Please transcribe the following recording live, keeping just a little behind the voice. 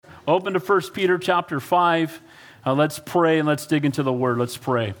Open to 1 Peter chapter 5. Let's pray and let's dig into the Word. Let's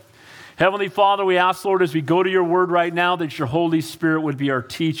pray. Heavenly Father, we ask, Lord, as we go to your Word right now, that your Holy Spirit would be our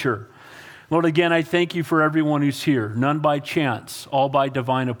teacher. Lord, again, I thank you for everyone who's here, none by chance, all by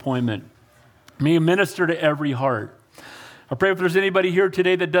divine appointment. May you minister to every heart. I pray if there's anybody here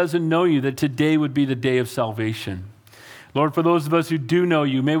today that doesn't know you, that today would be the day of salvation. Lord, for those of us who do know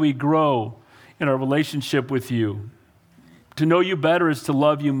you, may we grow in our relationship with you. To know you better is to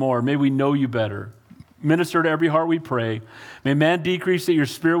love you more. May we know you better. Minister to every heart, we pray. May man decrease that your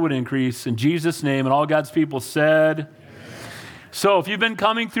spirit would increase. In Jesus' name, and all God's people said, amen. So if you've been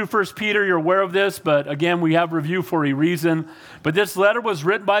coming through 1 Peter, you're aware of this, but again, we have review for a reason. But this letter was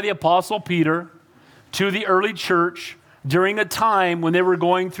written by the Apostle Peter to the early church during a time when they were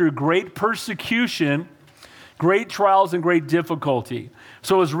going through great persecution, great trials, and great difficulty.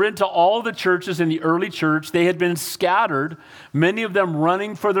 So it was written to all the churches in the early church. They had been scattered, many of them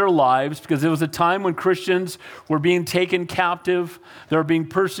running for their lives, because it was a time when Christians were being taken captive. They were being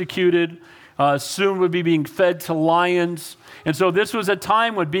persecuted. Soon would be being fed to lions. And so this was a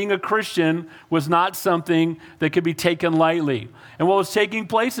time when being a Christian was not something that could be taken lightly. And what was taking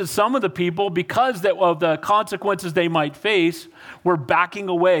place is some of the people, because of the consequences they might face, were backing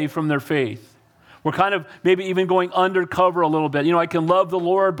away from their faith. We're kind of maybe even going undercover a little bit. You know, I can love the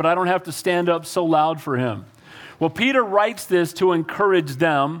Lord, but I don't have to stand up so loud for him. Well, Peter writes this to encourage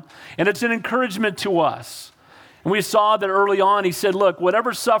them, and it's an encouragement to us. And we saw that early on, he said, look,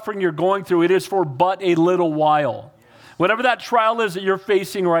 whatever suffering you're going through, it is for but a little while. Whatever that trial is that you're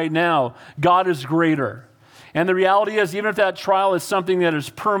facing right now, God is greater. And the reality is, even if that trial is something that is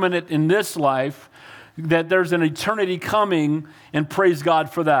permanent in this life, that there's an eternity coming, and praise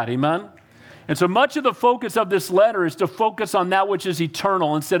God for that. Amen? And so much of the focus of this letter is to focus on that which is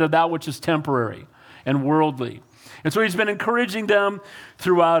eternal instead of that which is temporary and worldly. And so he's been encouraging them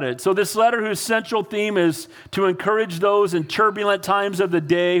throughout it. So this letter, whose central theme is to encourage those in turbulent times of the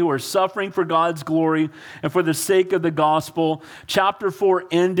day who are suffering for God's glory and for the sake of the gospel. Chapter 4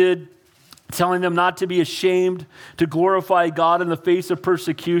 ended telling them not to be ashamed, to glorify God in the face of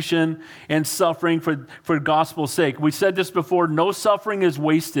persecution and suffering for gospel's sake. We said this before, no suffering is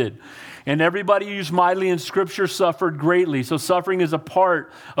wasted. And everybody used mightily in Scripture suffered greatly. So suffering is a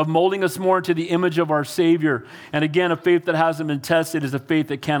part of molding us more into the image of our Savior. And again, a faith that hasn't been tested is a faith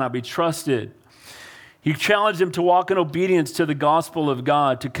that cannot be trusted. He challenged them to walk in obedience to the gospel of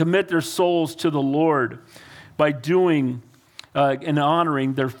God, to commit their souls to the Lord by doing and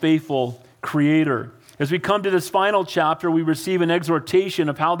honoring their faithful Creator. As we come to this final chapter, we receive an exhortation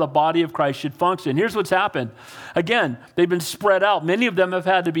of how the body of Christ should function. Here's what's happened. Again, they've been spread out. Many of them have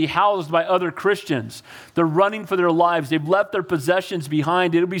had to be housed by other Christians. They're running for their lives. They've left their possessions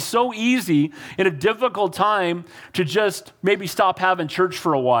behind. It'll be so easy in a difficult time to just maybe stop having church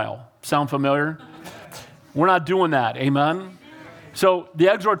for a while. Sound familiar? We're not doing that. Amen? So the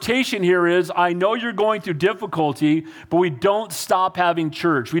exhortation here is, I know you're going through difficulty, but we don't stop having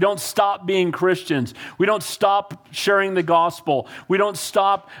church. We don't stop being Christians. We don't stop sharing the gospel. We don't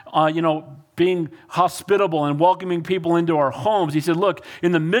stop, being hospitable and welcoming people into our homes. He said, look,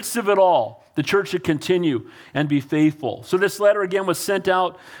 in the midst of it all, the church should continue and be faithful. So this letter, again, was sent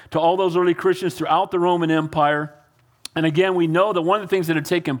out to all those early Christians throughout the Roman Empire. And again, we know that one of the things that had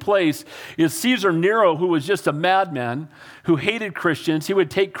taken place is Caesar Nero, who was just a madman, who hated Christians. He would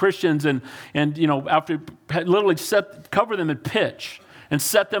take Christians and after literally cover them in pitch and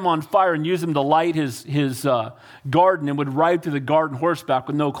set them on fire and use them to light his garden, and would ride through the garden horseback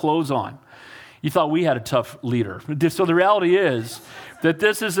with no clothes on. You thought we had a tough leader. So the reality is that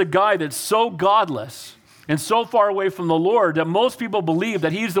this is a guy that's so godless and so far away from the Lord that most people believe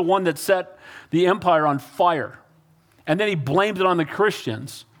that he's the one that set the empire on fire. And then he blamed it on the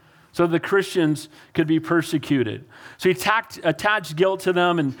Christians so the Christians could be persecuted. So he attached guilt to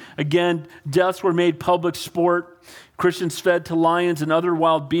them, and again, deaths were made public sport. Christians fed to lions and other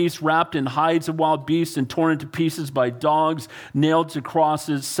wild beasts, wrapped in hides of wild beasts and torn into pieces by dogs, nailed to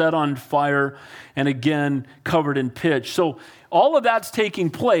crosses, set on fire, and again, covered in pitch. So all of that's taking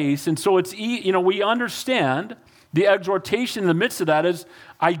place, and so it's, we understand the exhortation in the midst of that is,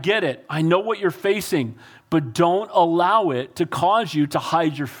 I get it. I know what you're facing, but don't allow it to cause you to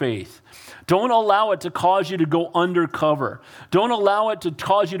hide your faith. Don't allow it to cause you to go undercover. Don't allow it to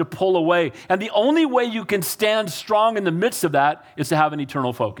cause you to pull away. And the only way you can stand strong in the midst of that is to have an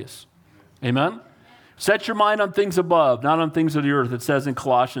eternal focus. Amen? Set your mind on things above, not on things of the earth, it says in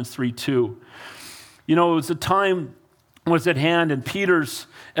Colossians 3:2. It was a time was at hand, and Peter's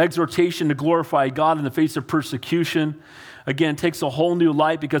exhortation to glorify God in the face of persecution. again, takes a whole new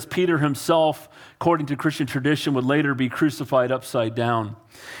light because Peter himself, according to Christian tradition, would later be crucified upside down.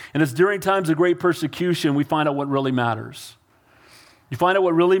 And it's during times of great persecution we find out what really matters. You find out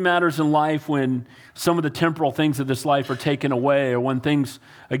what really matters in life when some of the temporal things of this life are taken away, or when things,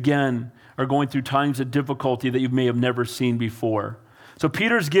 again, are going through times of difficulty that you may have never seen before. So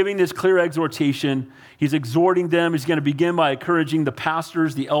Peter's giving this clear exhortation. He's exhorting them. He's going to begin by encouraging the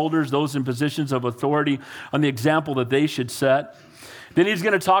pastors, the elders, those in positions of authority on the example that they should set. Then he's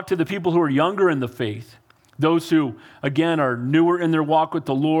going to talk to the people who are younger in the faith, those who, again, are newer in their walk with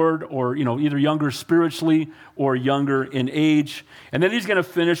the Lord, or, either younger spiritually or younger in age. And then he's going to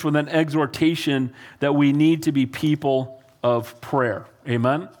finish with an exhortation that we need to be people of prayer.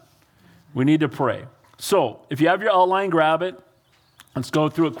 Amen? We need to pray. So if you have your outline, grab it. Let's go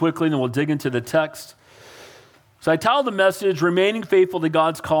through it quickly, and then we'll dig into the text. So I titled the message, Remaining Faithful to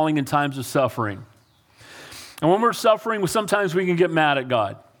God's Calling in Times of Suffering. And when we're suffering, sometimes we can get mad at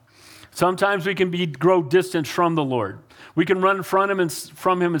God. Sometimes we can grow distant from the Lord. We can run from him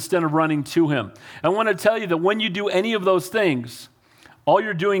instead of running to him. I want to tell you that when you do any of those things, all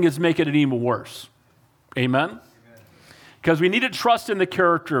you're doing is making it even worse. Amen? Because we need to trust in the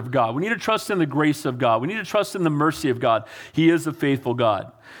character of God. We need to trust in the grace of God. We need to trust in the mercy of God. He is a faithful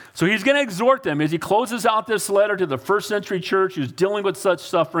God. So he's going to exhort them as he closes out this letter to the first century church who's dealing with such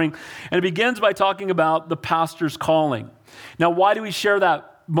suffering. And it begins by talking about the pastor's calling. Now, why do we share that?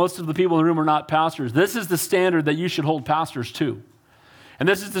 Most of the people in the room are not pastors. This is the standard that you should hold pastors to. And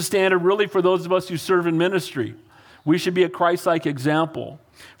this is the standard really for those of us who serve in ministry. We should be a Christ-like example.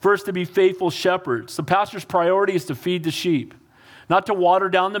 First, to be faithful shepherds. The pastor's priority is to feed the sheep, not to water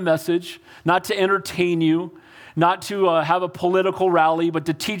down the message, not to entertain you, not to have a political rally, but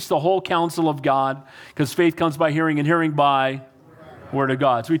to teach the whole counsel of God, because faith comes by hearing and hearing by Word of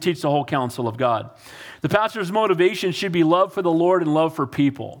God. So we teach the whole counsel of God. The pastor's motivation should be love for the Lord and love for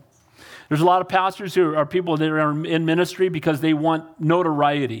people. There's a lot of pastors who are people that are in ministry because they want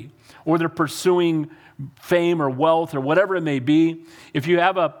notoriety, or they're pursuing fame or wealth or whatever it may be. If you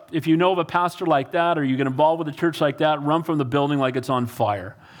know of a pastor like that, or you get involved with a church like that, run from the building like it's on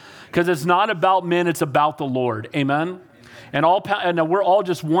fire. Because it's not about men, it's about the Lord. Amen? And we're all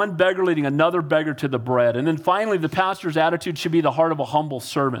just one beggar leading another beggar to the bread. And then finally, the pastor's attitude should be the heart of a humble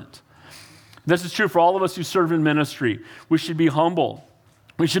servant. This is true for all of us who serve in ministry. We should be humble.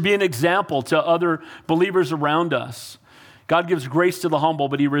 We should be an example to other believers around us. God gives grace to the humble,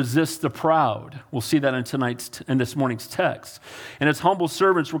 but he resists the proud. We'll see that in this morning's text. And as humble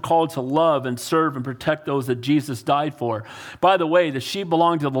servants, we're called to love and serve and protect those that Jesus died for. By the way, the sheep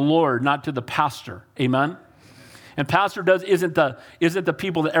belong to the Lord, not to the pastor. Amen? And pastor isn't the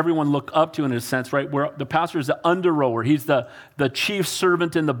people that everyone look up to in a sense, right? Where the pastor is the under rower. He's the chief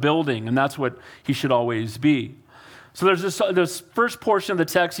servant in the building, and that's what he should always be. So there's this first portion of the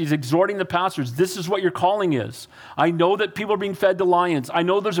text. He's exhorting the pastors. This is what your calling is. I know that people are being fed to lions. I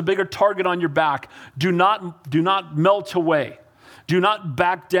know there's a bigger target on your back. Do not melt away. Do not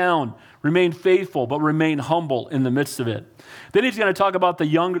back down. Remain faithful, but remain humble in the midst of it. Then he's going to talk about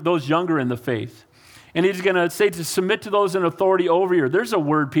those younger in the faith. And he's going to say to submit to those in authority over you. There's a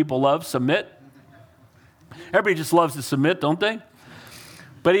word people love, submit. Everybody just loves to submit, don't they?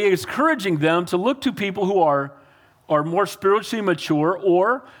 But he is encouraging them to look to people who are more spiritually mature,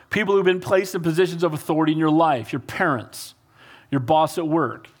 or people who've been placed in positions of authority in your life, your parents, your boss at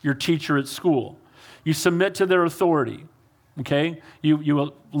work, your teacher at school. You submit to their authority, okay?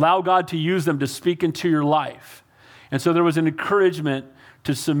 You allow God to use them to speak into your life. And so there was an encouragement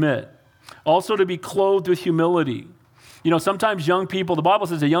to submit. Also to be clothed with humility. Sometimes young people, the Bible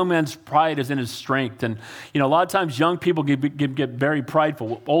says a young man's pride is in his strength. And, a lot of times young people get very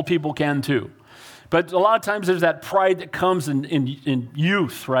prideful. Old people can too. But a lot of times there's that pride that comes in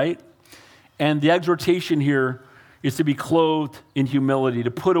youth, right? And the exhortation here is to be clothed in humility,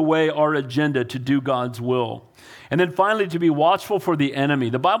 to put away our agenda to do God's will. And then finally, to be watchful for the enemy.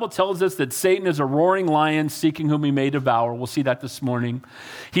 The Bible tells us that Satan is a roaring lion seeking whom he may devour. We'll see that this morning.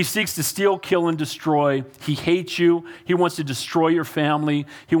 He seeks to steal, kill, and destroy. He hates you. He wants to destroy your family.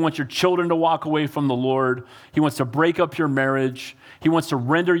 He wants your children to walk away from the Lord. He wants to break up your marriage. He wants to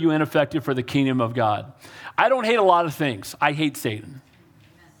render you ineffective for the kingdom of God. I don't hate a lot of things. I hate Satan.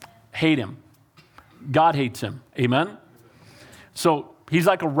 Hate him. God hates him. Amen? So he's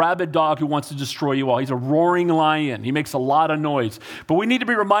like a rabid dog who wants to destroy you all. He's a roaring lion. He makes a lot of noise. But we need to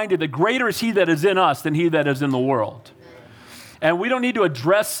be reminded that greater is he that is in us than he that is in the world. And we don't need to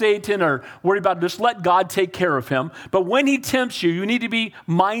address Satan or worry about it. Just let God take care of him. But when he tempts you, you need to be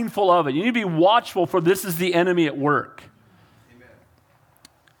mindful of it. You need to be watchful, for this is the enemy at work.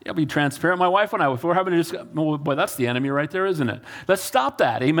 Yeah, be transparent. My wife and I, if we're having to just, well, boy, that's the enemy right there, isn't it? Let's stop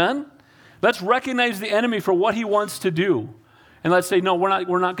that, amen? Let's recognize the enemy for what he wants to do. And let's say, no, we're not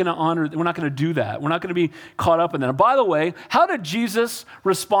going to honor, we're not going to do that. We're not going to be caught up in that. And by the way, how did Jesus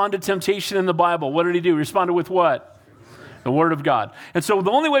respond to temptation in the Bible? What did he do? He responded with what? The Word of God. And so the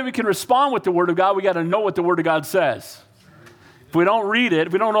only way we can respond with the Word of God, we got to know what the Word of God says. If we don't read it,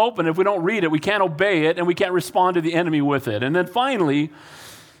 if we don't open it, if we don't read it, we can't obey it, and we can't respond to the enemy with it. And then finally,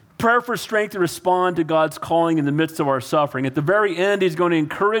 prayer for strength to respond to God's calling in the midst of our suffering. At the very end, he's going to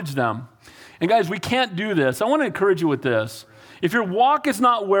encourage them. And guys, we can't do this. I want to encourage you with this. If your walk is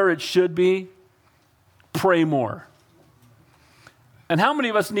not where it should be, pray more. And how many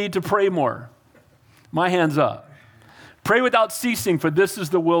of us need to pray more? My hand's up. Pray without ceasing, for this is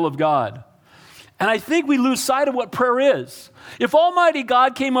the will of God. And I think we lose sight of what prayer is. If Almighty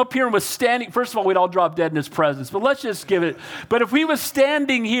God came up here and was standing, first of all, we'd all drop dead in his presence, but let's just give it. But if he was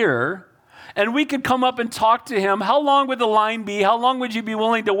standing here and we could come up and talk to him, how long would the line be? How long would you be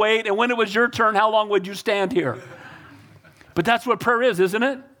willing to wait? And when it was your turn, how long would you stand here? But that's what prayer is, isn't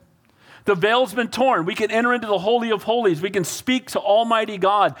it? The veil's been torn. We can enter into the Holy of Holies. We can speak to Almighty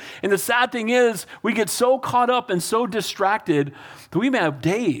God. And the sad thing is, we get so caught up and so distracted that we may have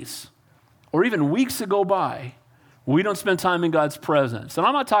days or even weeks to go by when we don't spend time in God's presence. And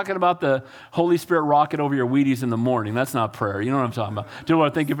I'm not talking about the Holy Spirit rocket over your Wheaties in the morning. That's not prayer. You know what I'm talking about. Dear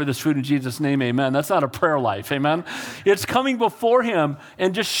Lord, thank you for this food in Jesus' name, amen. That's not a prayer life, amen. It's coming before him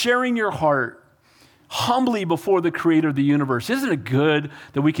and just sharing your heart humbly before the creator of the universe. Isn't it good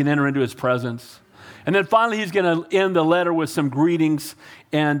that we can enter into his presence? And then finally, he's going to end the letter with some greetings,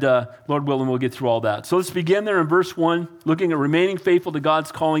 and Lord willing, we'll get through all that. So let's begin there in verse 1, looking at remaining faithful to God's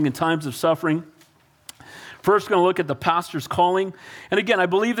calling in times of suffering. First, we're going to look at the pastor's calling. And again, I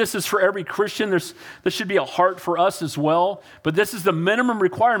believe this is for every Christian. This should be a heart for us as well. But this is the minimum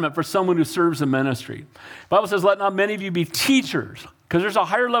requirement for someone who serves a ministry. The Bible says, let not many of you be teachers, because there's a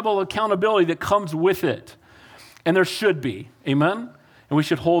higher level of accountability that comes with it. And there should be. Amen? And we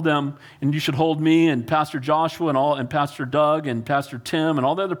should hold them, and you should hold me and Pastor Joshua and Pastor Doug and Pastor Tim and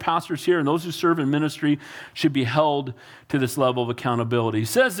all the other pastors here and those who serve in ministry should be held to this level of accountability. He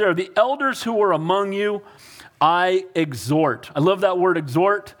says there, the elders who are among you, I exhort. I love that word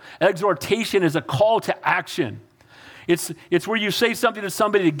exhort. Exhortation is a call to action. It's where you say something to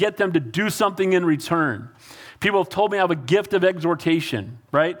somebody to get them to do something in return. People have told me I have a gift of exhortation,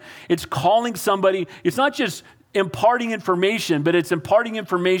 right? It's calling somebody. It's not just imparting information, but it's imparting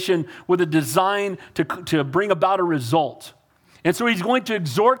information with a design to bring about a result. And so he's going to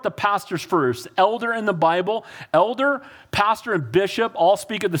exhort the pastors first. Elder in the Bible, elder, pastor, and bishop all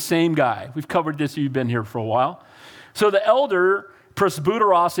speak of the same guy. We've covered this if you've been here for a while. So the elder,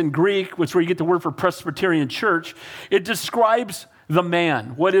 presbyteros in Greek, which is where you get the word for Presbyterian church, it describes the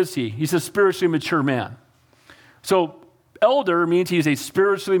man. What is he? He's a spiritually mature man. So elder means he's a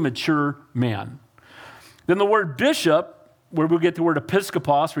spiritually mature man. Then the word bishop, where we get the word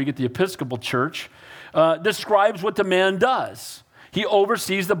episkopos, where you get the Episcopal church, describes what the man does. He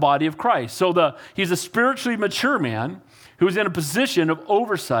oversees the body of Christ. So he's a spiritually mature man who's in a position of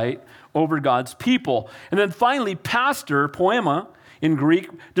oversight over God's people. And then finally, pastor, poema, in Greek,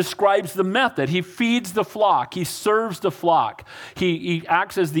 describes the method. He feeds the flock. He serves the flock. He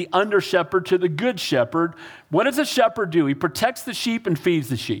acts as the under shepherd to the good shepherd. What does a shepherd do? He protects the sheep and feeds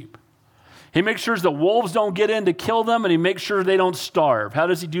the sheep. He makes sure the wolves don't get in to kill them, and he makes sure they don't starve. How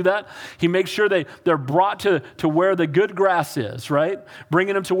does he do that? He makes sure they're brought to where the good grass is, right?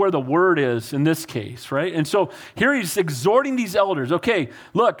 Bringing them to where the word is in this case, right? And so here he's exhorting these elders. Okay,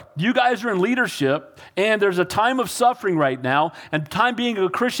 look, you guys are in leadership, and there's a time of suffering right now, and time being a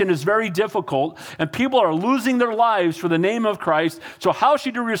Christian is very difficult, and people are losing their lives for the name of Christ. So how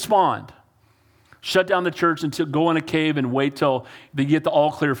should you respond? Shut down the church and go in a cave and wait till they get the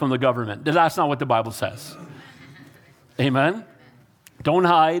all clear from the government. That's not what the Bible says. Amen? Don't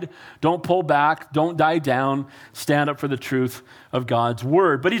hide. Don't pull back. Don't die down. Stand up for the truth of God's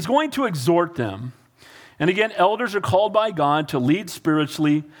word. But he's going to exhort them. And again, elders are called by God to lead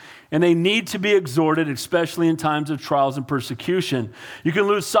spiritually, and they need to be exhorted, especially in times of trials and persecution. You can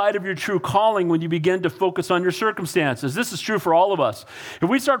lose sight of your true calling when you begin to focus on your circumstances. This is true for all of us. If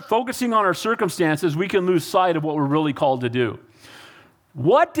we start focusing on our circumstances, we can lose sight of what we're really called to do.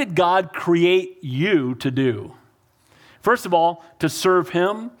 What did God create you to do? First of all, to serve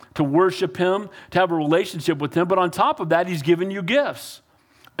him, to worship him, to have a relationship with him. But on top of that, he's given you gifts.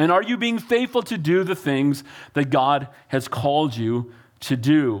 And are you being faithful to do the things that God has called you to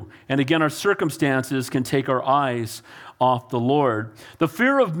do? And again, our circumstances can take our eyes off the Lord. The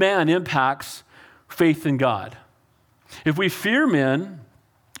fear of man impacts faith in God. If we fear men,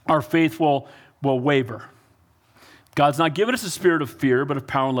 our faith will waver. God's not given us a spirit of fear, but of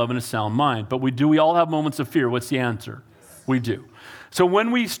power and love and a sound mind. But we all have moments of fear. What's the answer? Yes. We do. So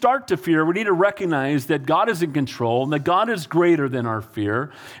when we start to fear, we need to recognize that God is in control and that God is greater than our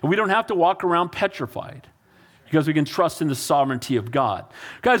fear. And we don't have to walk around petrified because we can trust in the sovereignty of God.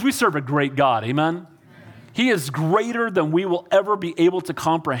 Guys, we serve a great God. Amen? He is greater than we will ever be able to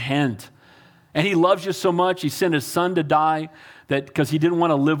comprehend. And he loves you so much, he sent his son to die because he didn't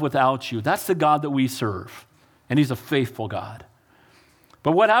want to live without you. That's the God that we serve. And he's a faithful God.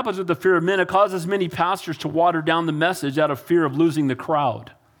 But what happens with the fear of men? It causes many pastors to water down the message out of fear of losing the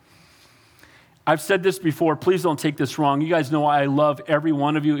crowd. I've said this before. Please don't take this wrong. You guys know I love every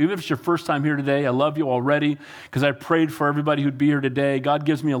one of you. Even if it's your first time here today, I love you already because I prayed for everybody who'd be here today. God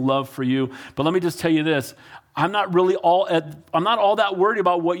gives me a love for you. But let me just tell you this. I'm not all that worried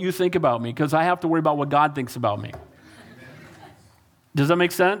about what you think about me because I have to worry about what God thinks about me. Does that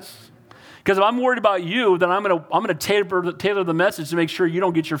make sense? Because if I'm worried about you, then I'm going to tailor the message to make sure you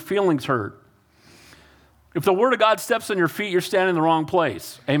don't get your feelings hurt. If the word of God steps on your feet, you're standing in the wrong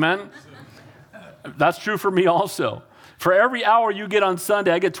place. Amen? That's true for me also. For every hour you get on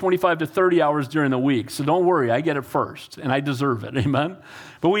Sunday, I get 25 to 30 hours during the week. So don't worry, I get it first, and I deserve it. Amen?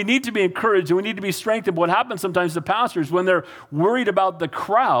 But we need to be encouraged, and we need to be strengthened. What happens sometimes to pastors, when they're worried about the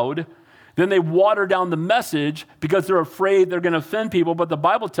crowd, then they water down the message because they're afraid they're going to offend people. But the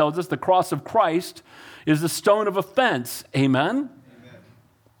Bible tells us the cross of Christ is the stone of offense. Amen? Amen.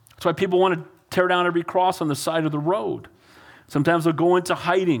 That's why people want to tear down every cross on the side of the road. Sometimes they'll go into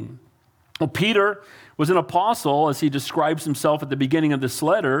hiding. Well, Peter was an apostle, as he describes himself at the beginning of this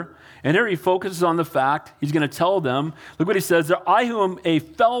letter. And here he focuses on the fact, he's going to tell them, look what he says, that I who am a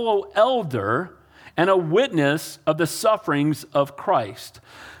fellow elder and a witness of the sufferings of Christ.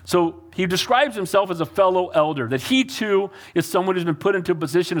 So he describes himself as a fellow elder, that he too is someone who's been put into a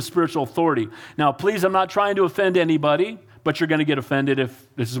position of spiritual authority. Now, please, I'm not trying to offend anybody, but you're going to get offended if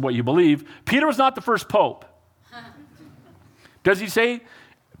this is what you believe. Peter was not the first pope. Does he say,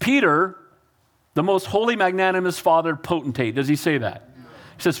 Peter, the most holy, magnanimous father, potentate? Does he say that?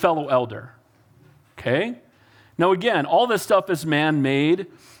 He says fellow elder. Okay? Now again, all this stuff is man-made.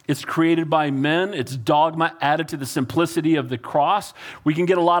 It's created by men. It's dogma added to the simplicity of the cross. We can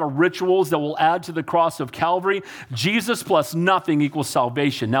get a lot of rituals that will add to the cross of Calvary. Jesus plus nothing equals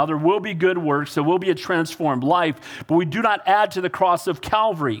salvation. Now, there will be good works. There will be a transformed life, but we do not add to the cross of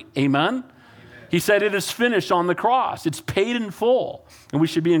Calvary. Amen? He said it is finished on the cross. It's paid in full, and we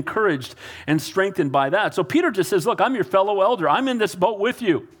should be encouraged and strengthened by that. So Peter just says, look, I'm your fellow elder. I'm in this boat with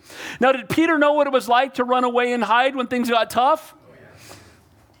you. Now, did Peter know what it was like to run away and hide when things got tough?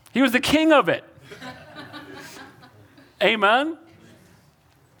 He was the king of it. Amen?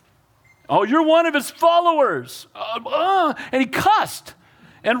 Oh, you're one of his followers. And he cussed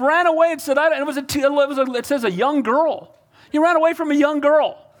and ran away and said, it says a young girl. He ran away from a young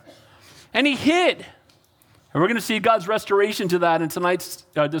girl. And he hid. And we're going to see God's restoration to that in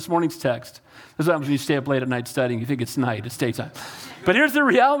this morning's text. This happens when you stay up late at night studying. You think it's night, it's daytime. But here's the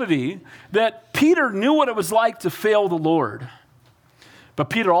reality that Peter knew what it was like to fail the Lord. But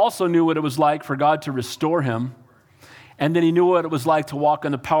Peter also knew what it was like for God to restore him. And then he knew what it was like to walk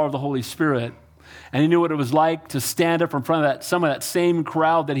in the power of the Holy Spirit. And he knew what it was like to stand up in front of some of that same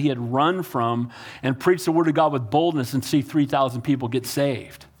crowd that he had run from and preach the word of God with boldness and see 3,000 people get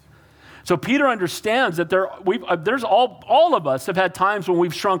saved. So Peter understands that there's all of us have had times when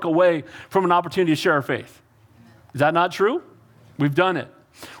we've shrunk away from an opportunity to share our faith. Is that not true? We've done it.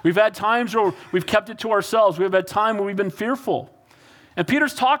 We've had times where we've kept it to ourselves. We've had time where we've been fearful. And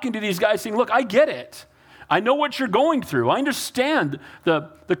Peter's talking to these guys saying, look, I get it. I know what you're going through. I understand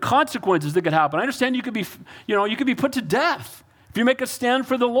the consequences that could happen. I understand you could be put to death if you make a stand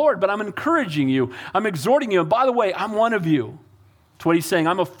for the Lord, but I'm encouraging you. I'm exhorting you. And by the way, I'm one of you. That's what he's saying.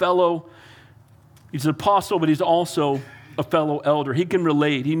 He's an apostle, but he's also a fellow elder. He can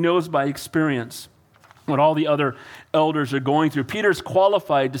relate. He knows by experience what all the other elders are going through. Peter's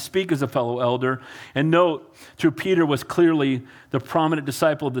qualified to speak as a fellow elder. And note, through Peter was clearly the prominent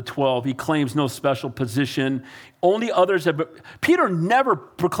disciple of the 12. He claims no special position. Peter never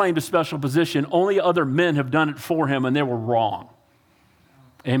proclaimed a special position. Only other men have done it for him, and they were wrong.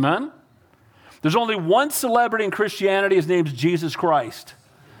 Amen? There's only one celebrity in Christianity. His name's Jesus Christ.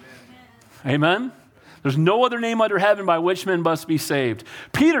 Amen? There's no other name under heaven by which men must be saved.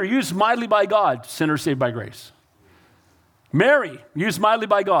 Peter, used mightily by God, sinner saved by grace. Mary, used mightily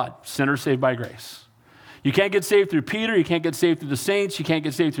by God, sinner saved by grace. You can't get saved through Peter. You can't get saved through the saints. You can't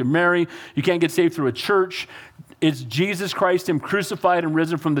get saved through Mary. You can't get saved through a church. It's Jesus Christ, him crucified and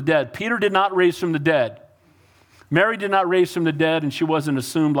risen from the dead. Peter did not raise from the dead. Mary did not raise from the dead, and she wasn't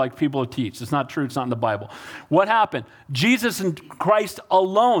assumed like people teach. It's not true. It's not in the Bible. What happened? Jesus and Christ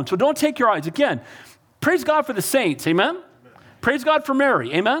alone. So don't take your eyes. Again, praise God for the saints. Amen? Amen. Praise God for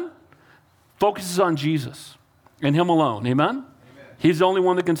Mary. Amen? Focuses on Jesus and him alone. Amen? Amen? He's the only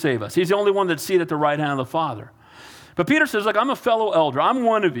one that can save us. He's the only one that's seated at the right hand of the Father. But Peter says, look, I'm a fellow elder. I'm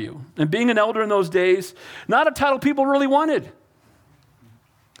one of you. And being an elder in those days, not a title people really wanted.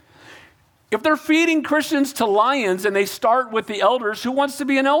 If they're feeding Christians to lions and they start with the elders, who wants to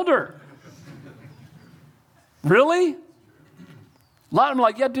be an elder? Really? A lot of them are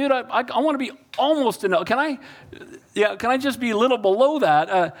like, yeah, dude, I want to be almost an elder. Can I just be a little below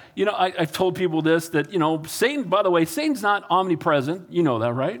that? I've told people this, that, Satan, by the way, Satan's not omnipresent. You know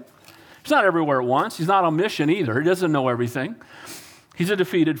that, right? He's not everywhere at once. He's not omniscient either. He doesn't know everything. He's a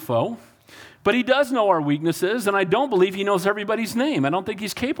defeated foe. But he does know our weaknesses, and I don't believe he knows everybody's name. I don't think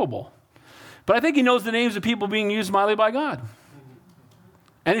he's capable. But I think he knows the names of people being used mightily by God.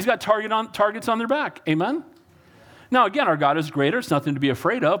 And he's got targets on their back. Amen? Now, again, our God is greater. It's nothing to be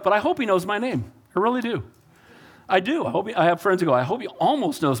afraid of, but I hope he knows my name. I really do. I do. I have friends who go, I hope he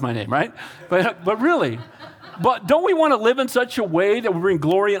almost knows my name, right? But really. But don't we want to live in such a way that we bring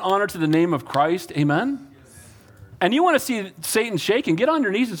glory and honor to the name of Christ? Amen? And you want to see Satan shaking, get on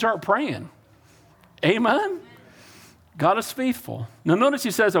your knees and start praying. Amen? God is faithful. Now notice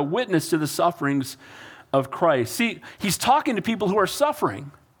he says a witness to the sufferings of Christ. See, he's talking to people who are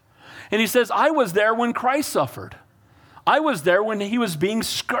suffering. And he says, I was there when Christ suffered. I was there when he was being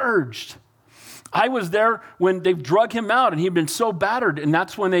scourged. I was there when they drug him out and he'd been so battered, and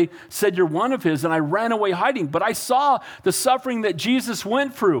that's when they said, you're one of his, and I ran away hiding. But I saw the suffering that Jesus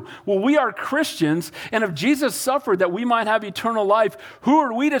went through. Well, we are Christians, and if Jesus suffered that we might have eternal life, who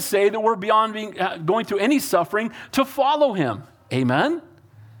are we to say that we're beyond going through any suffering to follow him? Amen?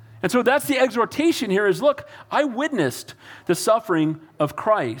 And so that's the exhortation here is, look, I witnessed the suffering of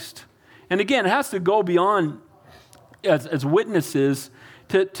Christ. And again, it has to go beyond as witnesses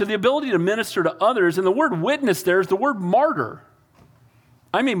to the ability to minister to others. And the word witness there is the word martyr.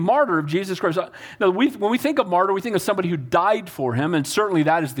 I'm a martyr of Jesus Christ. Now, when we think of martyr, we think of somebody who died for him, and certainly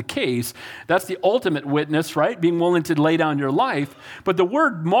that is the case. That's the ultimate witness, right? Being willing to lay down your life. But the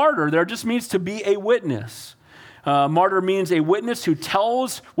word martyr there just means to be a witness. Martyr means a witness who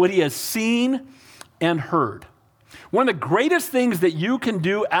tells what he has seen and heard. One of the greatest things that you can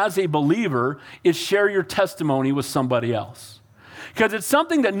do as a believer is share your testimony with somebody else. Because it's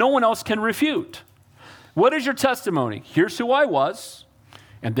something that no one else can refute. What is your testimony? Here's who I was,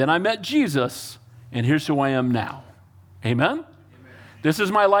 and then I met Jesus, and here's who I am now. Amen? Amen. This is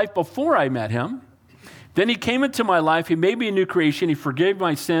my life before I met him. Then he came into my life. He made me a new creation. He forgave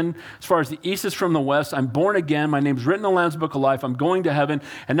my sin as far as the east is from the west. I'm born again. My name's written in the Lamb's Book of Life. I'm going to heaven.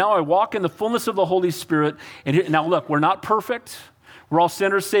 And now I walk in the fullness of the Holy Spirit. And now look, we're not perfect. We're all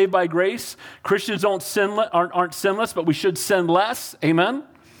sinners saved by grace. Christians aren't sinless, but we should sin less. Amen?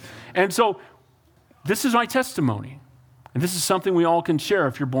 And so this is my testimony. And this is something we all can share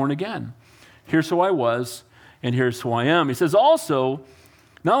if you're born again. Here's who I was, and here's who I am. He says also,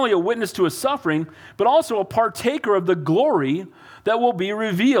 not only a witness to his suffering, but also a partaker of the glory that will be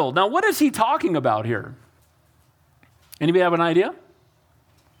revealed. Now, what is he talking about here? Anybody have an idea?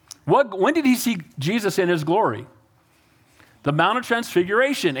 When did he see Jesus in his glory? The Mount of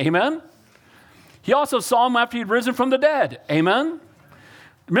Transfiguration, amen? He also saw him after he'd risen from the dead, amen?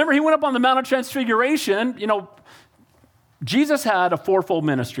 Remember, he went up on the Mount of Transfiguration. Jesus had a fourfold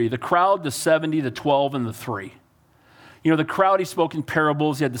ministry: the crowd, the 70, the 12, and the 3. The crowd, he spoke in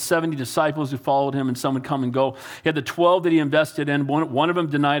parables. He had the 70 disciples who followed him, and some would come and go. He had the 12 that he invested in. One of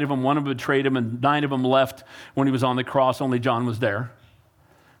them denied him, one of them betrayed him, and 9 of them left when he was on the cross. Only John was there.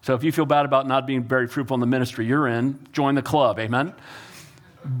 So if you feel bad about not being very fruitful in the ministry you're in, join the club, amen?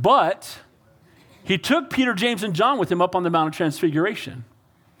 But he took Peter, James, and John with him up on the Mount of Transfiguration.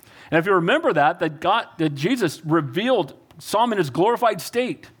 And if you remember that Jesus saw him in his glorified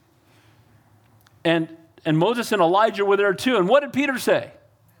state. And Moses and Elijah were there too. And what did Peter say?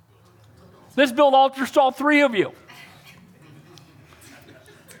 Let's build altars to all 3 of you.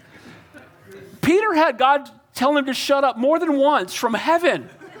 Peter had God tell him to shut up more than once from heaven.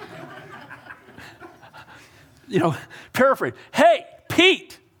 Paraphrase. Hey,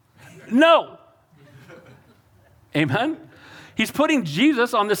 Pete, no. Amen? He's putting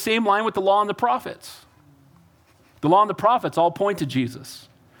Jesus on the same line with the law and the prophets. The law and the prophets all point to Jesus.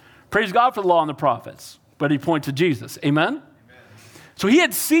 Praise God for the law and the prophets, but he points to Jesus. Amen? Amen. So he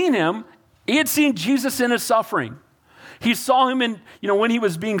had seen him. He had seen Jesus in his suffering. He saw him when he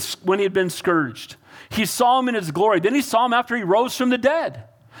had been scourged. He saw him in his glory. Then he saw him after he rose from the dead.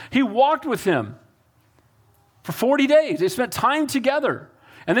 He walked with him. For 40 days. They spent time together.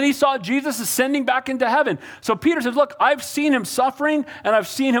 And then he saw Jesus ascending back into heaven. So Peter says, look, I've seen him suffering and I've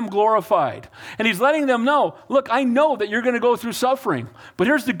seen him glorified. And he's letting them know, look, I know that you're going to go through suffering. But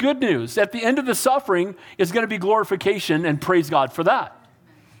here's the good news. At the end of the suffering is going to be glorification, and praise God for that.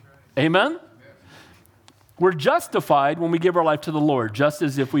 Amen? We're justified when we give our life to the Lord, just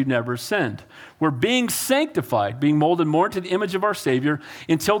as if we've never sinned. We're being sanctified, being molded more into the image of our Savior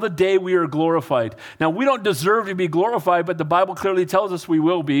until the day we are glorified. Now, we don't deserve to be glorified, but the Bible clearly tells us we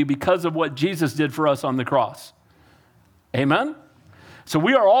will be because of what Jesus did for us on the cross. Amen? So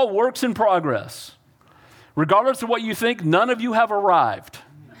we are all works in progress. Regardless of what you think, none of you have arrived.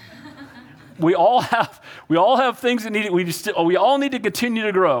 We all have things that we all need to continue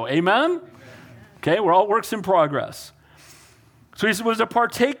to grow. Amen? Okay, we're all works in progress. So he was a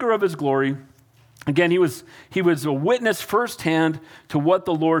partaker of his glory. Again, he was a witness firsthand to what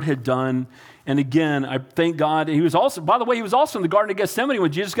the Lord had done. And again, I thank God. He was also in the Garden of Gethsemane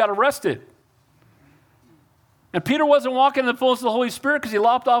when Jesus got arrested. And Peter wasn't walking in the fullness of the Holy Spirit because he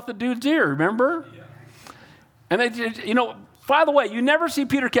lopped off the dude's ear, remember? Yeah. And they, by the way, you never see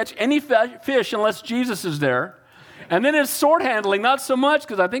Peter catch any fish unless Jesus is there. And then his sword handling, not so much,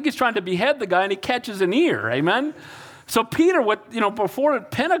 because I think he's trying to behead the guy and he catches an ear, amen? So Peter, before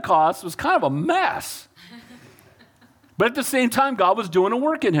Pentecost, was kind of a mess. But at the same time, God was doing a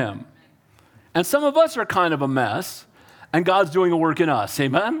work in him. And some of us are kind of a mess, and God's doing a work in us,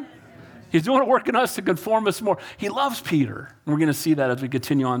 amen? He's doing a work in us to conform us more. He loves Peter. And we're going to see that as we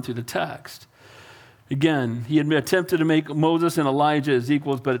continue on through the text. Again, he had attempted to make Moses and Elijah his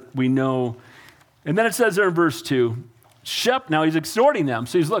equals, but we know. And then it says there in verse 2, now he's exhorting them.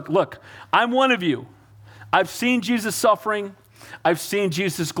 So he's, look, I'm one of you. I've seen Jesus suffering. I've seen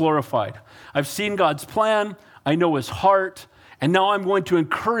Jesus glorified. I've seen God's plan. I know his heart. And now I'm going to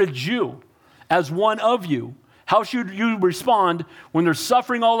encourage you as one of you. How should you respond when there's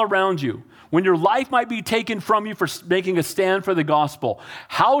suffering all around you? When your life might be taken from you for making a stand for the gospel?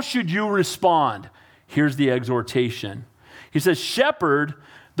 How should you respond? Here's the exhortation. He says, shepherd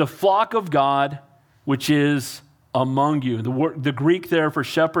the flock of God which is among you. The Greek there for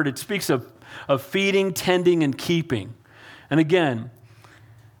shepherd, it speaks of feeding, tending, and keeping. And again,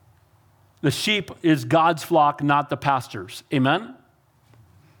 the sheep is God's flock, not the pastor's. Amen?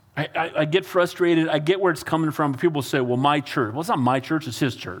 I get frustrated. I get where it's coming from. People say, well, my church. Well, it's not my church, it's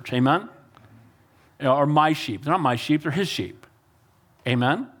his church. Amen? Or my sheep. They're not my sheep, they're his sheep.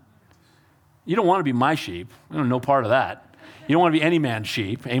 Amen? You don't want to be my sheep. I don't know part of that. You don't want to be any man's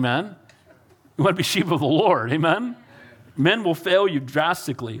sheep. Amen? You want to be sheep of the Lord. Amen? Men will fail you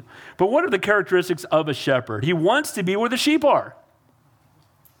drastically. But what are the characteristics of a shepherd? He wants to be where the sheep are.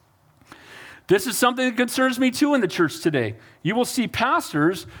 This is something that concerns me too in the church today. You will see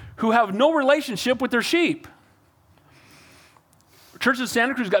pastors who have no relationship with their sheep. Church in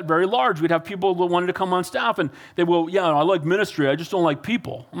Santa Cruz got very large. We'd have people that wanted to come on staff and they will, I like ministry. I just don't like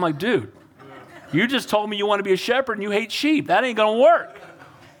people. I'm like, dude, you just told me you want to be a shepherd and you hate sheep. That ain't going to work.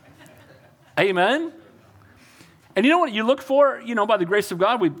 Amen? And you know what you look for, by the grace of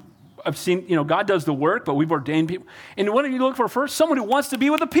God, I've seen, God does the work, but we've ordained people. And what do you look for first? Someone who wants to be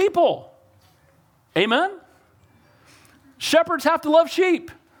with the people. Amen? Shepherds have to love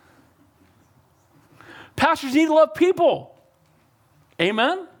sheep. Pastors need to love people.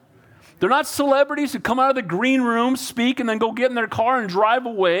 Amen? They're not celebrities who come out of the green room, speak, and then go get in their car and drive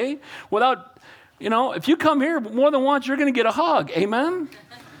away without, if you come here more than once, you're going to get a hug. Amen?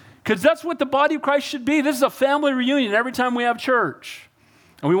 Because that's what the body of Christ should be. This is a family reunion every time we have church.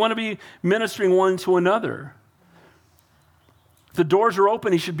 And we want to be ministering one to another. If the doors are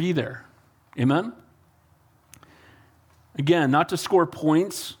open, he should be there. Amen? Again, not to score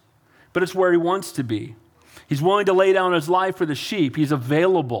points, but it's where he wants to be. He's willing to lay down his life for the sheep. He's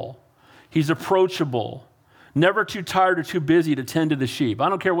available. He's approachable. Never too tired or too busy to tend to the sheep. I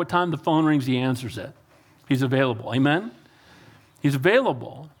don't care what time the phone rings, he answers it. He's available. Amen? He's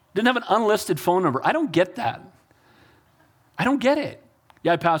available. Didn't have an unlisted phone number. I don't get that. I don't get it.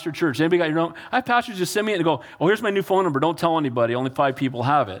 Yeah, I pastor church. Anybody got your own? I have pastors just send me it and go, oh, here's my new phone number. Don't tell anybody. Only 5 people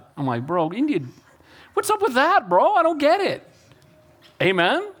have it. I'm like, bro, what's up with that, bro? I don't get it.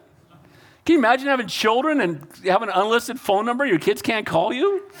 Amen? Can you imagine having children and having an unlisted phone number? Your kids can't call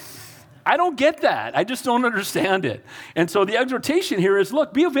you? I don't get that. I just don't understand it. And so the exhortation here is,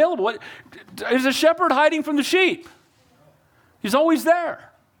 look, be available. Is a shepherd hiding from the sheep? He's always there.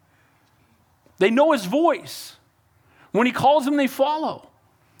 They know his voice. When he calls them, they follow.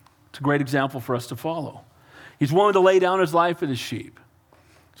 It's a great example for us to follow. He's willing to lay down his life for the sheep.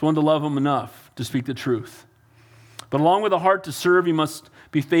 He's willing to love them enough to speak the truth. But along with a heart to serve, he must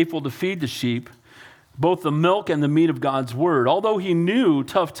be faithful to feed the sheep. both the milk and the meat of God's word. Although he knew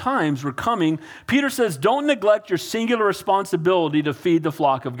tough times were coming, Peter says, don't neglect your singular responsibility to feed the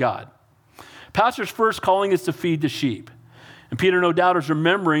flock of God. Pastor's first calling is to feed the sheep. And Peter, no doubt, is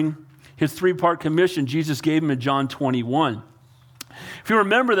remembering his three-part commission Jesus gave him in John 21. If you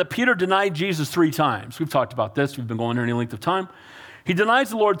remember that Peter denied Jesus 3 times. We've talked about this. We've been going here any length of time. He denies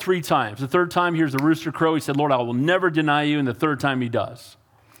the Lord 3 times. The third time, hears the rooster crow. He said, Lord, I will never deny you. And the third time he does.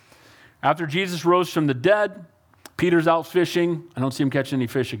 After Jesus rose from the dead, Peter's out fishing. I don't see him catching any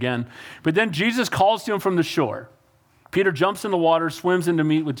fish again. But then Jesus calls to him from the shore. Peter jumps in the water, swims in to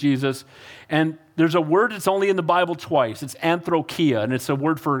meet with Jesus. And there's a word that's only in the Bible twice. It's anthrokia, and it's a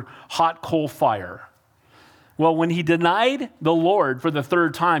word for hot coal fire. Well, when he denied the Lord for the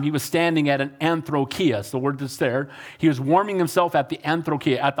third time, he was standing at an anthrokia. It's the word that's there. He was warming himself at the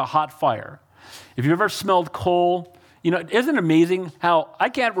anthrokia, at the hot fire. If you've ever smelled coal, isn't it amazing how, I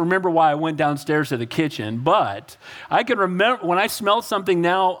can't remember why I went downstairs to the kitchen, but I can remember, when I smell something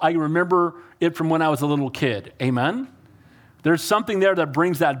now, I remember it from when I was a little kid. Amen? There's something there that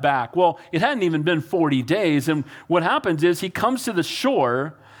brings that back. Well, it hadn't even been 40 days, and what happens is he comes to the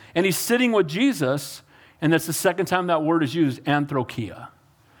shore, and he's sitting with Jesus, and that's the second time that word is used, anthrokia.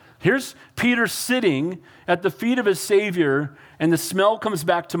 Here's Peter sitting at the feet of his Savior, and the smell comes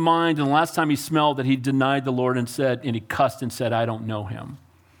back to mind. And the last time he smelled that, he denied the Lord and he cussed and said, I don't know him.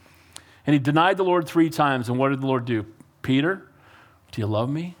 And he denied the Lord 3 times. And what did the Lord do? Peter, do you love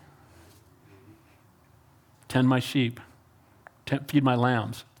me? Tend my sheep. Feed my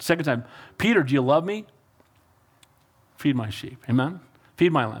lambs. Second time, Peter, do you love me? Feed my sheep. Amen?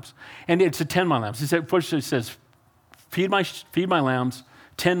 Feed my lambs. And it's to tend my lambs. He says, feed my lambs,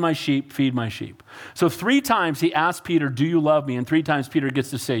 tend my sheep, feed my sheep. So 3 times he asked Peter, do you love me? And 3 times Peter gets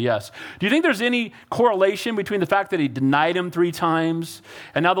to say yes. Do you think there's any correlation between the fact that he denied him 3 times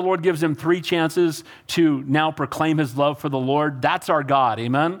and now the Lord gives him 3 chances to now proclaim his love for the Lord? That's our God.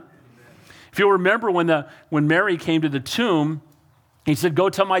 Amen? If you'll remember when Mary came to the tomb, he said, go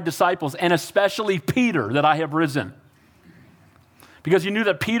tell my disciples, and especially Peter, that I have risen. Because he knew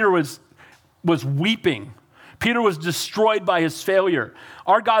that Peter was weeping. Peter was destroyed by his failure.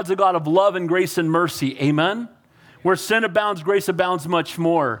 Our God's a God of love and grace and mercy. Amen? Where sin abounds, grace abounds much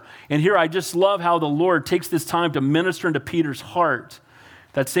more. And here I just love how the Lord takes this time to minister into Peter's heart.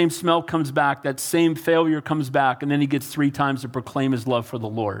 That same smell comes back. That same failure comes back. And then he gets 3 times to proclaim his love for the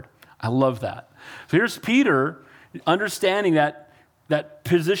Lord. I love that. So here's Peter understanding that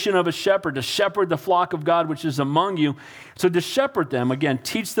position of a shepherd, to shepherd the flock of God which is among you. So to shepherd them, again,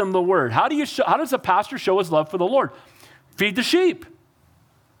 teach them the word. How does a pastor show his love for the Lord? Feed the sheep.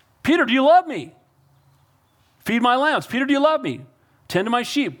 Peter, do you love me? Feed my lambs. Peter, do you love me? Tend to my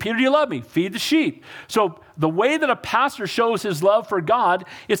sheep. Peter, do you love me? Feed the sheep. So the way that a pastor shows his love for God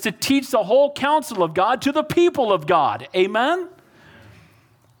is to teach the whole counsel of God to the people of God. Amen?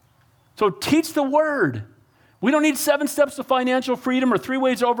 So teach the word. We don't need 7 steps to financial freedom or 3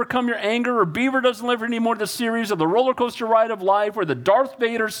 ways to overcome your anger or Beaver doesn't live anymore, the series or the roller coaster ride of life or the Darth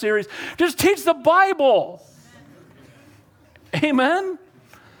Vader series. Just teach the Bible. Amen?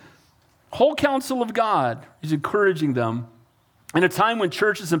 Whole counsel of God. He's encouraging them. In a time when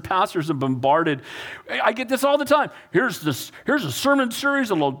churches and pastors are bombarded, I get this all the time. Here's a sermon series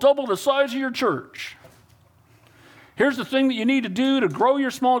that will double the size of your church. Here's the thing that you need to do to grow your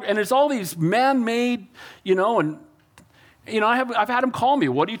small, and it's all these man-made, I've had them call me,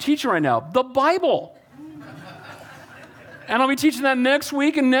 what are you teaching right now? The Bible. And I'll be teaching that next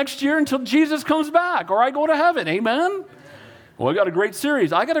week and next year until Jesus comes back or I go to heaven. Amen? Well, I got a great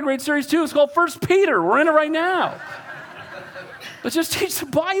series. I got a great series too. It's called 1 Peter. We're in it right now. Let's just teach the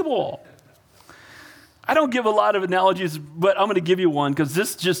Bible. I don't give a lot of analogies, but I'm going to give you one because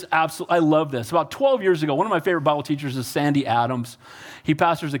this just absolutely, I love this. About 12 years ago, one of my favorite Bible teachers is Sandy Adams. He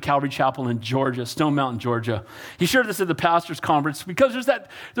pastors at Calvary Chapel in Georgia, Stone Mountain, Georgia. He shared this at the pastor's conference because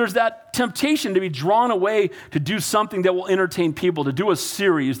there's that temptation to be drawn away to do something that will entertain people, to do a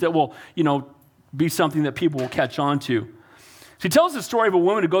series that will, be something that people will catch on to. So he tells the story of a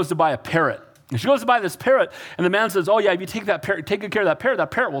woman who goes to buy a parrot. And she goes to buy this parrot, and the man says, oh yeah, if you take good care of that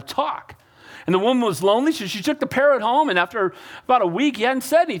parrot will talk. And the woman was lonely, so she took the parrot home, and after about a week, he hadn't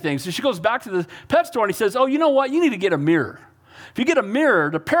said anything. So she goes back to the pet store, and he says, oh, you know what? You need to get a mirror. If you get a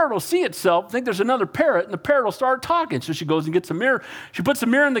mirror, the parrot will see itself, think there's another parrot, and the parrot will start talking. So she goes and gets a mirror. She puts the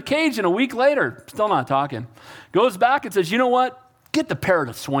mirror in the cage, and a week later, still not talking. Goes back and says, you know what? Get the parrot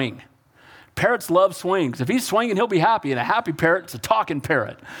a swing. Parrots love swings. If he's swinging, he'll be happy, and a happy parrot is a talking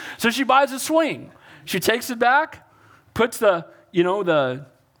parrot. So she buys a swing. She takes it back, puts the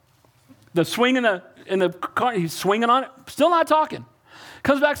swing in the car, he's swinging on it, still not talking.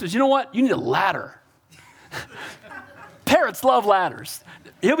 Comes back and says, you know what? You need a ladder. Parrots love ladders.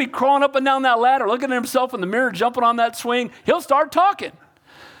 He'll be crawling up and down that ladder, looking at himself in the mirror, jumping on that swing. He'll start talking.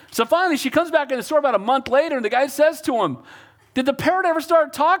 So finally, she comes back in the store about a month later, and the guy says to him, did the parrot ever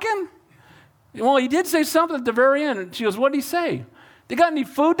start talking? Well, he did say something at the very end. And she goes, what did he say? They got any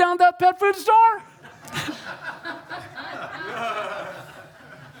food down at that pet food store?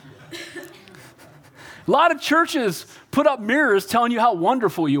 A lot of churches put up mirrors telling you how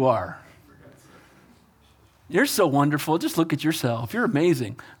wonderful you are. You're so wonderful. Just look at yourself. You're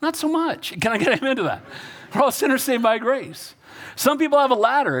amazing. Not so much. Can I get him into that? We're all sinners saved by grace. Some people have a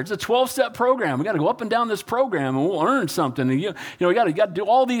ladder. It's a 12-step program. We got to go up and down this program, and we'll earn something. And we got to do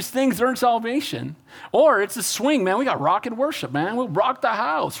all these things to earn salvation. Or it's a swing, man. We got rock and worship, man. We'll rock the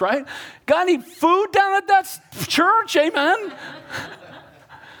house, right? Got any food down at that church? Amen.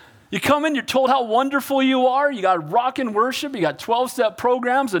 You come in, you're told how wonderful you are. You got rock and worship. You got 12-step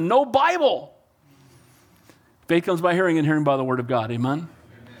programs and no Bible. Faith comes by hearing, and hearing by the word of God. Amen?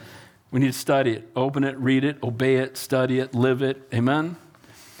 We need to study it, open it, read it, obey it, study it, live it. Amen?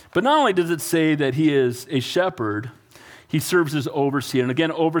 But not only does it say that he is a shepherd, he serves as overseer. And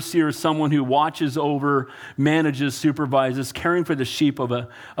again, overseer is someone who watches over, manages, supervises, caring for the sheep of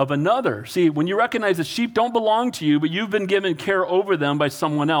another. See, when you recognize that sheep don't belong to you, but you've been given care over them by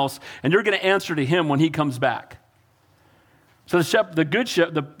someone else, and you're going to answer to him when he comes back. So the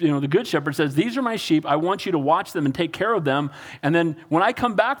good shepherd says, these are my sheep. I want you to watch them and take care of them. And then when I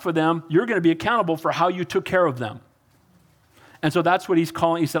come back for them, you're going to be accountable for how you took care of them. And so that's what he's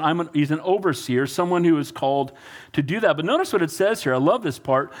calling. He said, he's an overseer, someone who is called to do that. But notice what it says here. I love this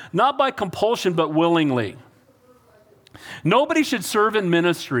part. Not by compulsion, but willingly. Nobody should serve in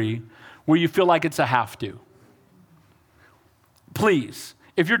ministry where you feel like it's a have to. Please.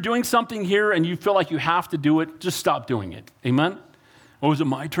 If you're doing something here and you feel like you have to do it, just stop doing it. Amen? Oh, is it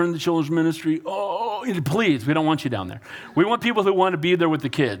my turn in the children's ministry? Oh, please, we don't want you down there. We want people who want to be there with the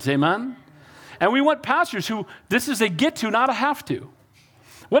kids. Amen? And we want pastors who, this is a get to, not a have to.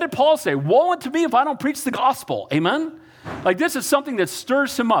 What did Paul say? Woe unto me if I don't preach the gospel. Amen? Like this is something that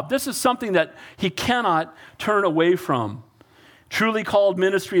stirs him up. This is something that he cannot turn away from. Truly called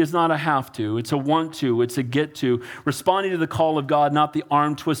ministry is not a have to, it's a want to, it's a get to. Responding to the call of God, not the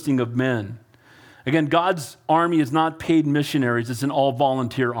arm twisting of men. Again, God's army is not paid missionaries, it's an all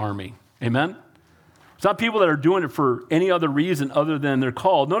volunteer army. Amen? It's not people that are doing it for any other reason other than they're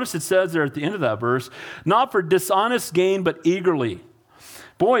called. Notice it says there at the end of that verse, not for dishonest gain, but eagerly.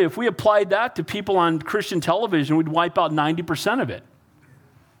 Boy, if we applied that to people on Christian television, we'd wipe out 90% of it.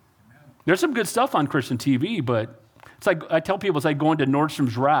 There's some good stuff on Christian TV, but it's like, I tell people, it's like going to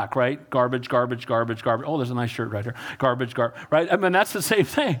Nordstrom's rack, right? Garbage, garbage, garbage, garbage. Oh, there's a nice shirt right here. Garbage, right? I mean, that's the same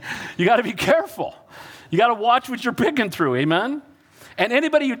thing. You got to be careful. You got to watch what you're picking through, amen? And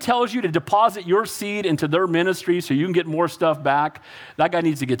anybody who tells you to deposit your seed into their ministry so you can get more stuff back, that guy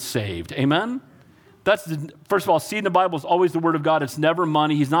needs to get saved, amen? First of all, seed in the Bible is always the word of God. It's never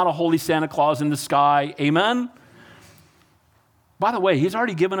money. He's not a holy Santa Claus in the sky, amen? By the way, he's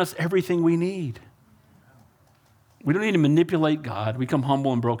already given us everything we need. We don't need to manipulate God. We come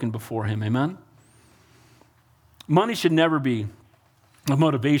humble and broken before him. Amen? Money should never be a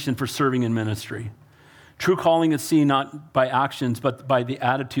motivation for serving in ministry. True calling is seen not by actions, but by the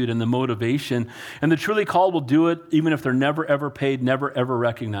attitude and the motivation. And the truly called will do it even if they're never, ever paid, never, ever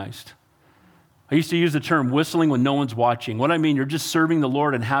recognized. I used to use the term whistling when no one's watching. What I mean, you're just serving the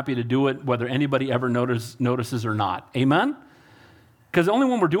Lord and happy to do it whether anybody ever notices or not. Amen? Because the only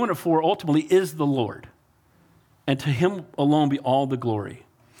one we're doing it for ultimately is the Lord. And to him alone be all the glory.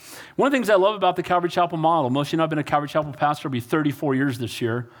 One of the things I love about the Calvary Chapel model, most of you know I've been a Calvary Chapel pastor, I'll be 34 years this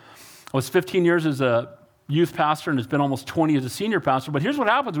year. I was 15 years as a youth pastor, and it's been almost 20 as a senior pastor. But here's what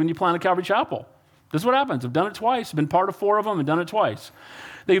happens when you plant a Calvary Chapel. This is what happens. I've done it twice. I've been part of 4 of them and done it twice.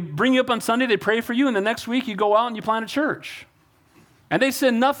 They bring you up on Sunday, they pray for you, and the next week you go out and you plant a church. And they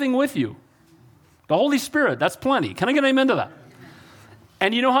send nothing with you. The Holy Spirit, that's plenty. Can I get an amen to that?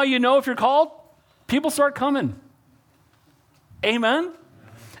 And you know how you know if you're called? People start coming. Amen?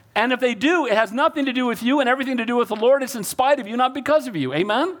 And if they do, it has nothing to do with you and everything to do with the Lord. It's in spite of you, not because of you.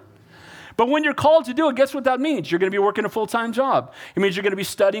 Amen? But when you're called to do it, guess what that means? You're going to be working a full-time job. It means you're going to be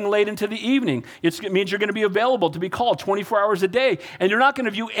studying late into the evening. It means you're going to be available to be called 24 hours a day. And you're not going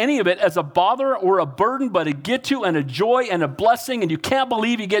to view any of it as a bother or a burden, but a get to and a joy and a blessing, and you can't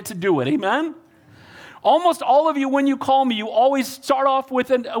believe you get to do it. Amen? Almost all of you, when you call me, you always start off with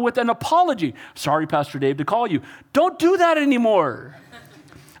an apology. Sorry, Pastor Dave, to call you. Don't do that anymore.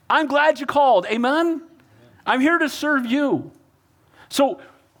 I'm glad you called. Amen? I'm here to serve you. So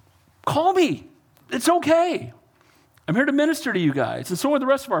call me. It's okay. I'm here to minister to you guys, and so are the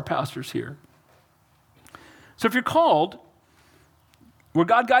rest of our pastors here. So if you're called, where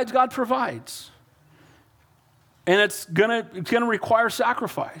God guides, God provides. And it's gonna require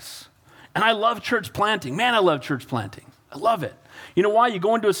sacrifice. And I love church planting. Man, I love church planting. I love it. You know why? You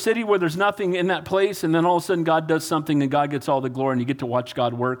go into a city where there's nothing in that place, and then all of a sudden God does something and God gets all the glory, and you get to watch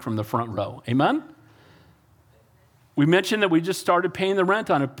God work from the front row. Amen? We mentioned that we just started paying the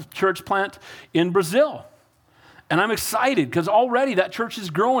rent on a church plant in Brazil. And I'm excited because already that church is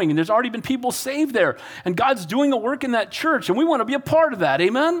growing, and there's already been people saved there. And God's doing a work in that church, and we want to be a part of that.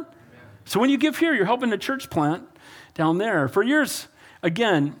 Amen? Amen. So when you give here, you're helping the church plant down there. For years,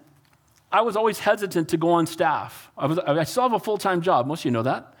 again, I was always hesitant to go on staff. I still have a full-time job. Most of you know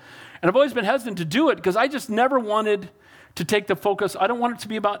that. And I've always been hesitant to do it because I just never wanted to take the focus. I don't want it to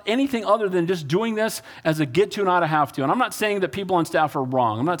be about anything other than just doing this as a get to, not a have to. And I'm not saying that people on staff are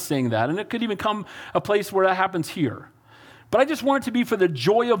wrong. I'm not saying that. And it could even come a place where that happens here. But I just want it to be for the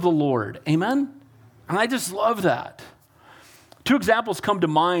joy of the Lord. Amen? And I just love that. Two examples come to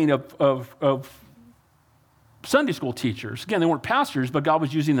mind of Sunday school teachers. Again, they weren't pastors, but God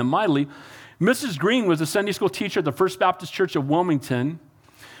was using them mightily. Mrs. Green was a Sunday school teacher at the First Baptist Church of Wilmington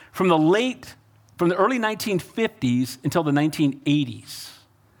from the early 1950s until the 1980s.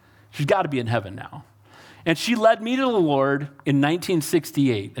 She's got to be in heaven now. And she led me to the Lord in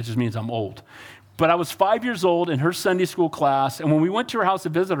 1968. That just means I'm old. But I was 5 years old in her Sunday school class, and when we went to her house to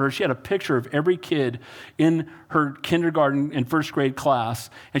visit her, she had a picture of every kid in her kindergarten and first grade class,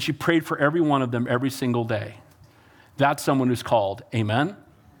 and she prayed for every one of them every single day. That's someone who's called. Amen?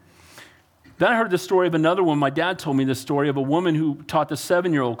 Then I heard the story of another one. My dad told me this story of a woman who taught the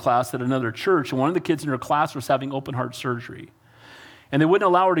 7-year-old class at another church, and one of the kids in her class was having open heart surgery. And they wouldn't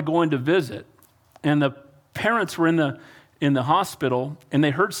allow her to go in to visit. And the parents were in the hospital, and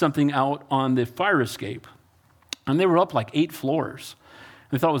they heard something out on the fire escape. And they were up like 8 floors.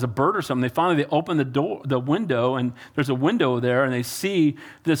 They thought it was a bird or something. They opened the window, and there's a window there, and they see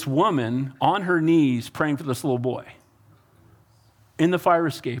this woman on her knees praying for this little boy in the fire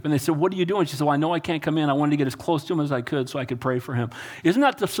escape. And they said, "What are you doing?" She said, "Well, I know I can't come in. I wanted to get as close to him as I could so I could pray for him." Isn't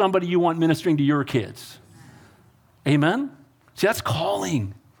that somebody you want ministering to your kids? Amen? See, that's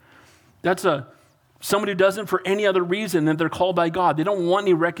calling. That's somebody who doesn't for any other reason than they're called by God. They don't want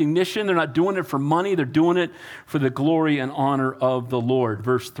any recognition. They're not doing it for money. They're doing it for the glory and honor of the Lord.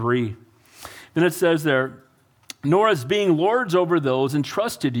 Verse 3. Then it says there, "Nor as being lords over those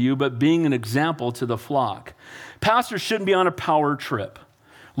entrusted to you, but being an example to the flock." Pastors shouldn't be on a power trip,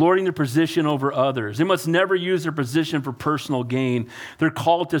 lording their position over others. They must never use their position for personal gain. They're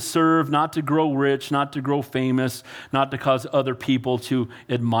called to serve, not to grow rich, not to grow famous, not to cause other people to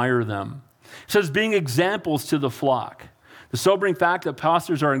admire them. It says being examples to the flock. The sobering fact that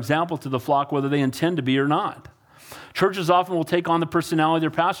pastors are examples to the flock, whether they intend to be or not. Churches often will take on the personality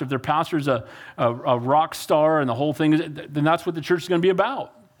of their pastor. If their pastor's a rock star and the whole thing, then that's what the church is going to be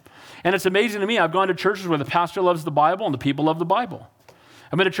about. And it's amazing to me. I've gone to churches where the pastor loves the Bible and the people love the Bible.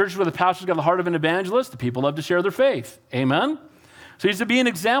 I've been to churches where the pastor's got the heart of an evangelist. The people love to share their faith. Amen? So he's to be an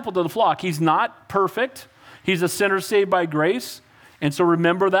example to the flock. He's not perfect. He's a sinner saved by grace. And so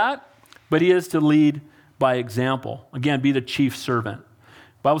remember that. But he is to lead by example. Again, be the chief servant.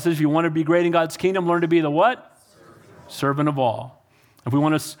 The Bible says if you want to be great in God's kingdom, learn to be the what? Servant of all. If we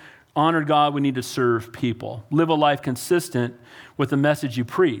want to honor God, we need to serve people. Live a life consistent with the message you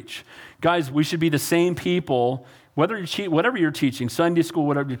preach. Guys, we should be the same people, whatever you're teaching, Sunday school,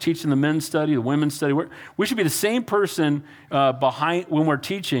 whatever you're teaching, the men's study, the women's study, we should be the same person behind when we're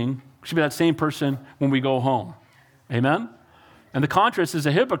teaching. We should be that same person when we go home. Amen? And the contrast is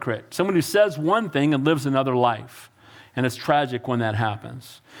a hypocrite, someone who says one thing and lives another life. And it's tragic when that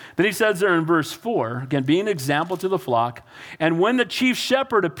happens. Then he says there in verse 4, again, be an example to the flock. And when the chief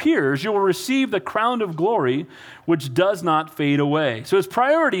shepherd appears, you will receive the crown of glory, which does not fade away. So his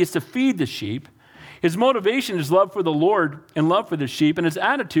priority is to feed the sheep. His motivation is love for the Lord and love for the sheep. And his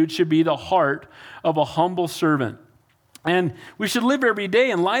attitude should be the heart of a humble servant. And we should live every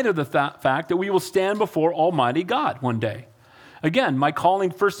day in light of the fact that we will stand before Almighty God one day. Again, my calling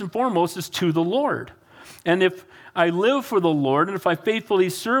first and foremost is to the Lord. And if I live for the Lord, and if I faithfully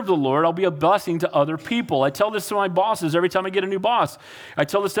serve the Lord, I'll be a blessing to other people. I tell this to my bosses every time I get a new boss. I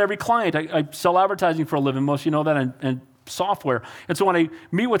tell this to every client. I sell advertising for a living. Most of you know that, and software. And so when I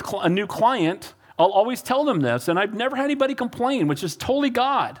meet with a new client, I'll always tell them this, and I've never had anybody complain, which is totally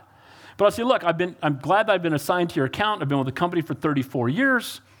God. But I'll say, look, I'm glad that I've been assigned to your account. I've been with the company for 34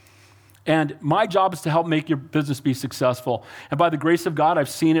 years. And my job is to help make your business be successful. And by the grace of God, I've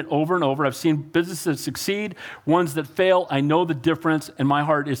seen it over and over. I've seen businesses succeed, ones that fail. I know the difference, and my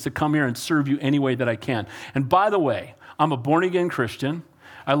heart is to come here and serve you any way that I can. And by the way, I'm a born-again Christian.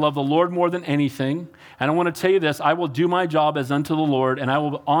 I love the Lord more than anything. And I want to tell you this, I will do my job as unto the Lord, and I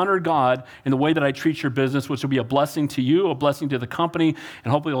will honor God in the way that I treat your business, which will be a blessing to you, a blessing to the company,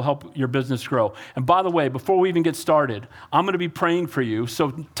 and hopefully it will help your business grow. And by the way, before we even get started, I'm going to be praying for you.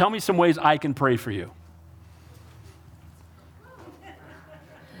 So tell me some ways I can pray for you.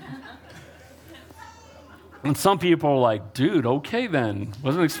 And some people are like, dude, okay then.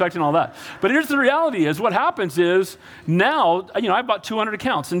 Wasn't expecting all that. But here's the reality is what happens is now, I have about 200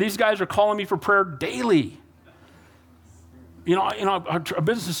 accounts, and these guys are calling me for prayer daily. Our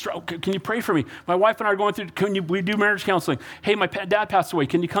business is struggling. Can you pray for me? My wife and I are going through, we do marriage counseling. Hey, my dad passed away.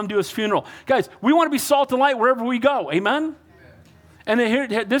 Can you come to his funeral? Guys, we want to be salt and light wherever we go. Amen? And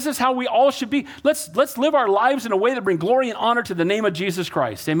this is how we all should be. Let's live our lives in a way that bring glory and honor to the name of Jesus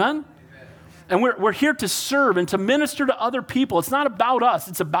Christ. Amen? And we're here to serve and to minister to other people. It's not about us.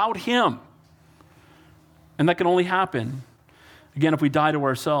 It's about him. And that can only happen, again, if we die to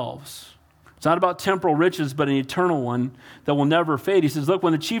ourselves. It's not about temporal riches, but an eternal one that will never fade. He says, look,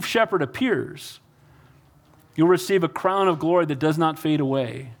 when the chief shepherd appears, you'll receive a crown of glory that does not fade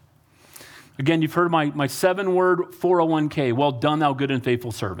away. Again, you've heard my 7-word 401k. Well done, thou good and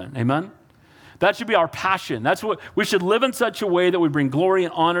faithful servant. Amen? That should be our passion. That's what we should live in such a way that we bring glory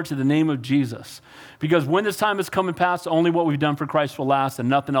and honor to the name of Jesus. Because when this time has come and passed, only what we've done for Christ will last, and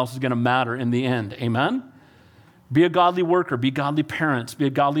nothing else is going to matter in the end. Amen? Be a godly worker, be godly parents, be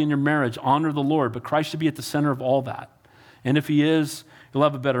a godly in your marriage, honor the Lord, but Christ should be at the center of all that. And if he is, you'll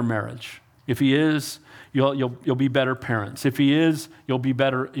have a better marriage. If he is, you'll be better parents. If he is, you'll be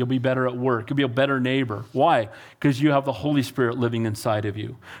better at work. You'll be a better neighbor. Why? Because you have the Holy Spirit living inside of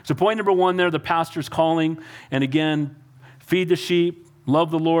you. So point number 1 there, the pastor's calling. And again, feed the sheep,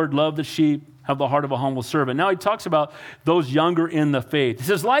 love the Lord, love the sheep, have the heart of a humble servant. Now he talks about those younger in the faith. He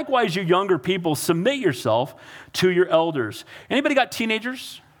says, likewise, you younger people, submit yourself to your elders. Anybody got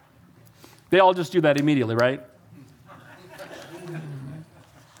teenagers? They all just do that immediately, right?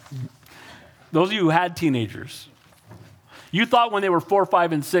 Those of you who had teenagers, you thought when they were 4,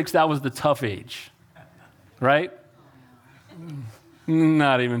 5, and 6, that was the tough age, right?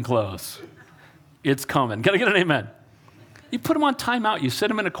 Not even close. It's coming. Can I get an amen? You put them on timeout. You sit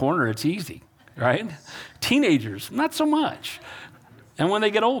them in a corner. It's easy, right? Teenagers, not so much. And when they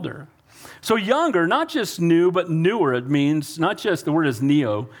get older. So younger, not just new, but newer. It means not just, the word is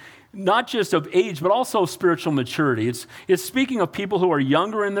neo, not just of age, but also spiritual maturity. It's speaking of people who are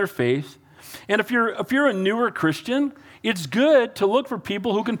younger in their faith. And if you're a newer Christian, it's good to look for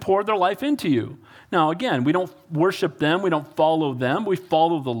people who can pour their life into you. Now, again, we don't worship them. We don't follow them. We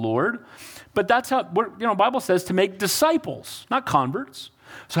follow the Lord. But that's how, the Bible says to make disciples, not converts.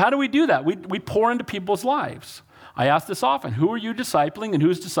 So how do we do that? We pour into people's lives. I ask this often. Who are you discipling and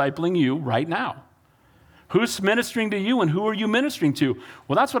who's discipling you right now? Who's ministering to you and who are you ministering to?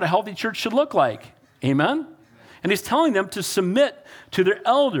 Well, that's what a healthy church should look like. Amen? And he's telling them to submit to their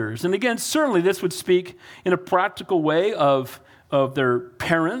elders. And again, certainly this would speak in a practical way of their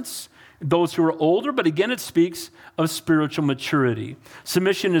parents, those who are older, but again, it speaks of spiritual maturity.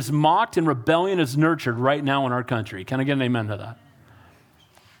 Submission is mocked and rebellion is nurtured right now in our country. Can I get an amen to that?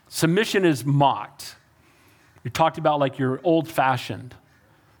 Submission is mocked. You talked about like you're old-fashioned.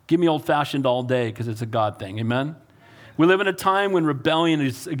 Give me old-fashioned all day because it's a God thing. Amen? We live in a time when rebellion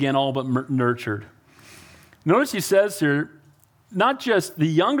is, again, all but nurtured. Notice he says here, not just the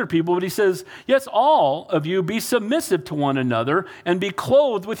younger people, but he says, yes, all of you be submissive to one another and be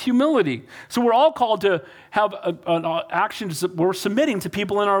clothed with humility. So we're all called to have an action. We're submitting to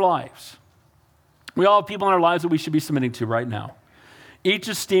people in our lives. We all have people in our lives that we should be submitting to right now. Each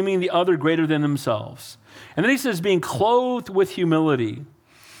esteeming the other greater than themselves. And then he says, being clothed with humility.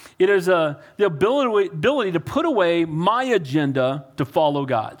 It is the ability to put away my agenda to follow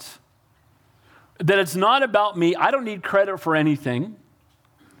God's. That it's not about me. I don't need credit for anything.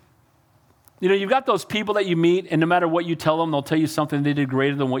 You've got those people that you meet, and no matter what you tell them, they'll tell you something they did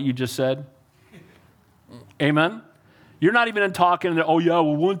greater than what you just said. Amen? You're not even talking, oh yeah,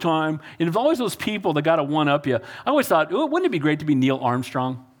 well one time. And there's always those people that got to one-up you. I always thought, wouldn't it be great to be Neil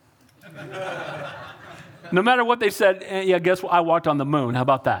Armstrong? No matter what they said, yeah, guess what? I walked on the moon. How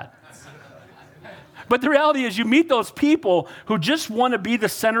about that? But the reality is you meet those people who just want to be the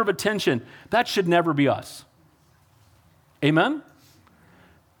center of attention. That should never be us. Amen?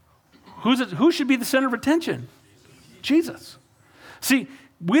 Who should be the center of attention? Jesus. See,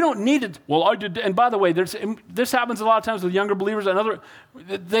 we don't need it. Well, I did. And by the way, this happens a lot of times with younger believers.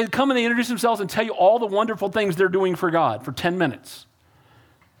 They come and they introduce themselves and tell you all the wonderful things they're doing for God for 10 minutes.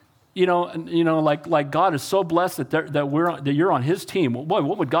 Like God is so blessed that you're on his team. Well, boy,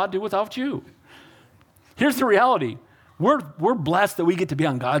 what would God do without you? Here's the reality. We're blessed that we get to be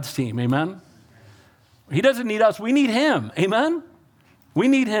on God's team. Amen? He doesn't need us. We need him. Amen? We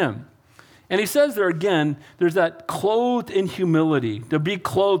need him. And he says there again, there's that clothed in humility. To be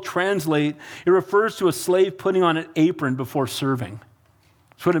clothed, translate, it refers to a slave putting on an apron before serving.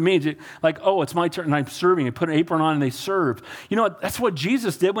 That's what it means. Like, oh, it's my turn and I'm serving. They put an apron on and they serve. You know what? That's what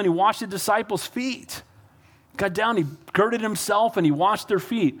Jesus did when he washed the disciples' feet. Got down, he girded himself and he washed their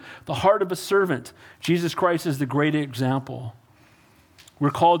feet. The heart of a servant. Jesus Christ is the great example.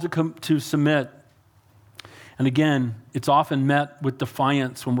 We're called to submit. And again, it's often met with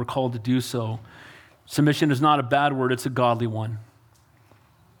defiance when we're called to do so. Submission is not a bad word, it's a godly one.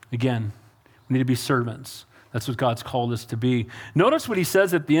 Again, we need to be servants. That's what God's called us to be. Notice what he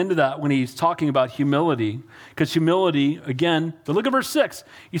says at the end of that when he's talking about humility. Because humility, again, but look at verse 6.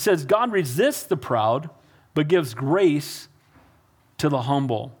 He says, God resists the proud, but gives grace to the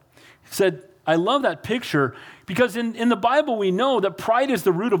humble. He said, I love that picture because in the Bible we know that pride is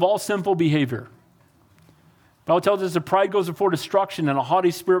the root of all sinful behavior. The Bible tells us that pride goes before destruction and a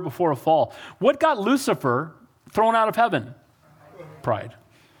haughty spirit before a fall. What got Lucifer thrown out of heaven? Pride.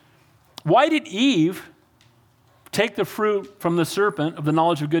 Why did Eve take the fruit from the serpent of the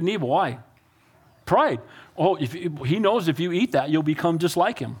knowledge of good and evil? Why? Pride. Oh, he knows if you eat that, you'll become just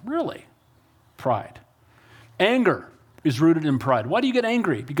like him. Really? Pride. Anger is rooted in pride. Why do you get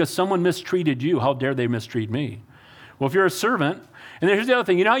angry? Because someone mistreated you. How dare they mistreat me? Well, if you're a servant, and here's the other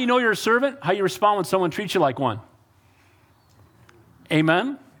thing. You know how you know you're a servant? How you respond when someone treats you like one.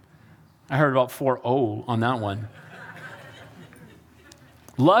 Amen? I heard about 4-0 on that one.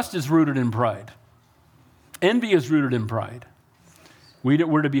 Lust is rooted in pride. Envy is rooted in pride.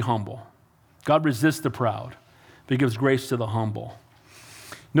 We're to be humble. God resists the proud, but he gives grace to the humble.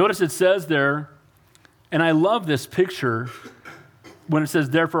 Notice it says there, and I love this picture when it says,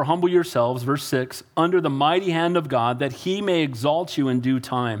 therefore humble yourselves, verse 6, under the mighty hand of God, that he may exalt you in due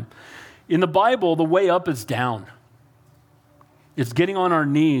time. In the Bible, the way up is down. It's getting on our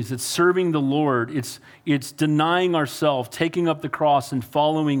knees. It's serving the Lord. It's denying ourselves, taking up the cross and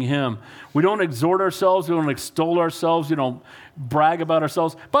following him. We don't exhort ourselves. We don't extol ourselves. We don't brag about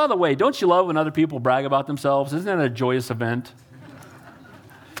ourselves. By the way, don't you love when other people brag about themselves? Isn't that a joyous event?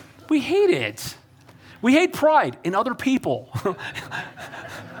 We hate it. We hate pride in other people.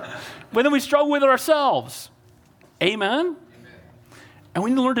 But then we struggle with it ourselves. Amen? Amen? And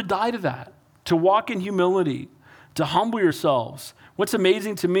we need to learn to die to that, to walk in humility, to humble yourselves. What's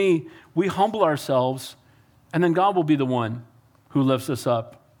amazing to me, we humble ourselves, and then God will be the one who lifts us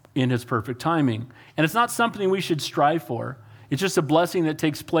up in his perfect timing. And it's not something we should strive for. It's just a blessing that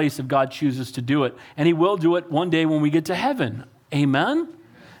takes place if God chooses to do it. And he will do it one day when we get to heaven. Amen?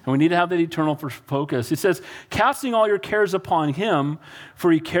 And we need to have that eternal focus. It says, casting all your cares upon him,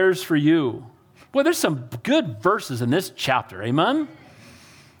 for he cares for you. Boy, there's some good verses in this chapter. Amen?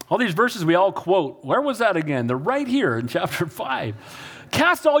 All these verses we all quote. Where was that again? They're right here in chapter 5.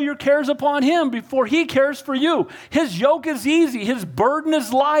 Cast all your cares upon him before he cares for you. His yoke is easy. His burden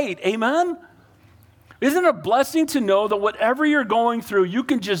is light. Amen? Isn't it a blessing to know that whatever you're going through, you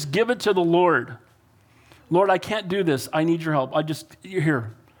can just give it to the Lord? Lord, I can't do this. I need your help. You're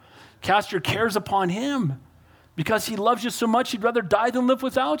here. Cast your cares upon him because he loves you so much, he'd rather die than live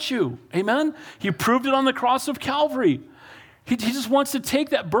without you. Amen? He proved it on the cross of Calvary. He just wants to take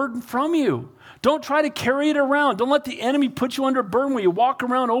that burden from you. Don't try to carry it around. Don't let the enemy put you under a burden where you walk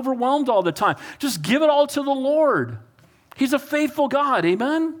around overwhelmed all the time. Just give it all to the Lord. He's a faithful God.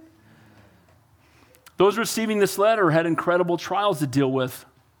 Amen? Those receiving this letter had incredible trials to deal with.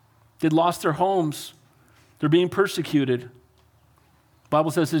 They'd lost their homes. They're being persecuted. The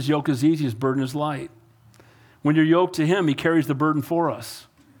Bible says his yoke is easy, his burden is light. When you're yoked to him, he carries the burden for us.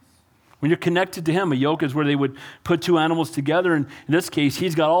 When you're connected to him, a yoke is where they would put two animals together. And in this case,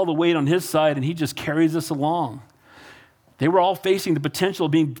 he's got all the weight on his side and he just carries us along. They were all facing the potential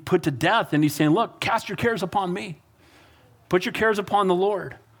of being put to death. And he's saying, look, cast your cares upon me. Put your cares upon the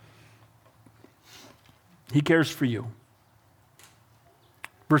Lord. He cares for you.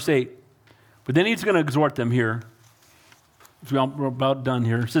 Verse 8. But then he's going to exhort them here. We're about done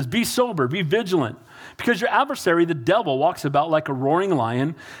here. It says, be sober, be vigilant, because your adversary, the devil, walks about like a roaring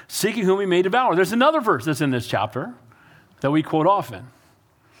lion, seeking whom he may devour. There's another verse that's in this chapter that we quote often.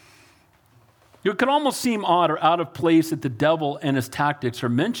 It could almost seem odd or out of place that the devil and his tactics are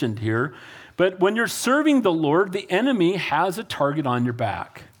mentioned here, but when you're serving the Lord, the enemy has a target on your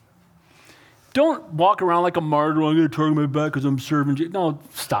back. Don't walk around like a martyr, I'm going to target my back because I'm serving you. No,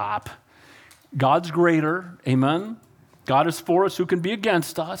 stop. God's greater. Amen? God is for us, who can be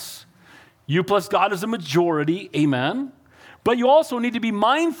against us? You plus God is a majority, amen? But you also need to be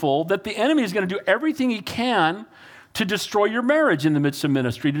mindful that the enemy is going to do everything he can to destroy your marriage in the midst of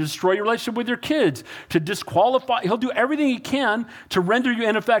ministry, to destroy your relationship with your kids, to disqualify. He'll do everything he can to render you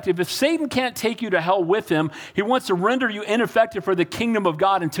ineffective. If Satan can't take you to hell with him, he wants to render you ineffective for the kingdom of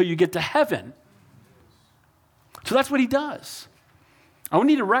God until you get to heaven. So that's what he does. I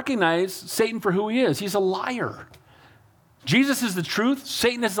need to recognize Satan for who he is. He's a liar. Jesus is the truth.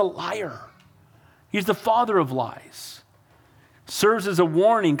 Satan is a liar. He's the father of lies. Serves as a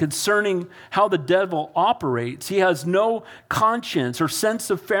warning concerning how the devil operates. He has no conscience or sense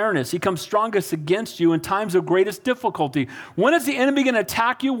of fairness. He comes strongest against you in times of greatest difficulty. When is the enemy going to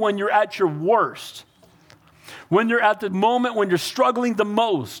attack you? When you're at your worst. When you're at the moment when you're struggling the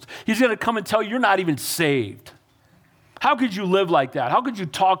most. He's going to come and tell you you're not even saved. How could you live like that? How could you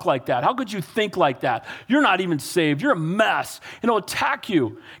talk like that? How could you think like that? You're not even saved. You're a mess. And he'll attack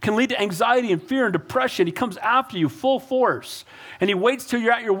you. It can lead to anxiety and fear and depression. He comes after you full force. And he waits till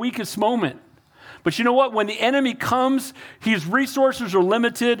you're at your weakest moment. But you know what? When the enemy comes, his resources are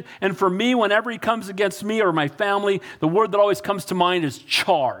limited. And for me, whenever he comes against me or my family, the word that always comes to mind is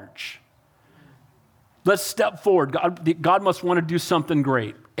charge. Let's step forward. God must want to do something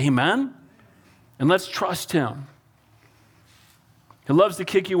great. Amen? And let's trust him. He loves to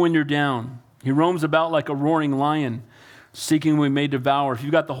kick you when you're down. He roams about like a roaring lion, seeking whom he may devour. If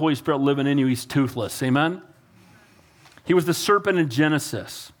you've got the Holy Spirit living in you, he's toothless. Amen? He was the serpent in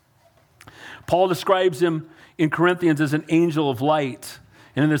Genesis. Paul describes him in Corinthians as an angel of light.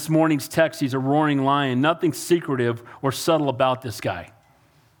 And in this morning's text, he's a roaring lion. Nothing secretive or subtle about this guy.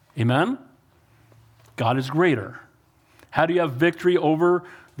 Amen? God is greater. How do you have victory over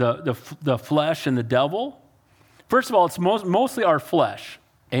the flesh and the devil? First of all, it's mostly our flesh.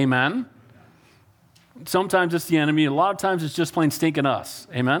 Amen? Sometimes it's the enemy. A lot of times it's just plain stinking us.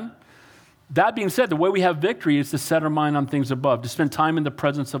 Amen? That being said, the way we have victory is to set our mind on things above, to spend time in the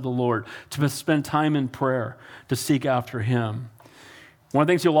presence of the Lord, to spend time in prayer, to seek after him. One of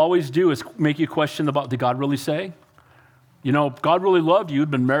the things he'll always do is make you question about, did God really say? You know, if God really loved you,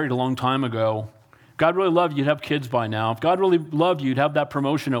 you'd been married a long time ago. If God really loved you, you'd have kids by now. If God really loved you, you'd have that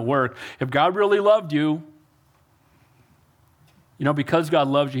promotion at work. If God really loved you, you know, because God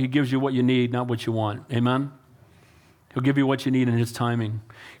loves you, he gives you what you need, not what you want. Amen? He'll give you what you need in his timing.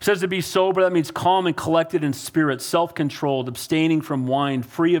 He says to be sober, that means calm and collected in spirit, self-controlled, abstaining from wine,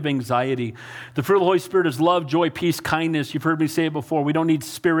 free of anxiety. The fruit of the Holy Spirit is love, joy, peace, kindness. You've heard me say it before. We don't need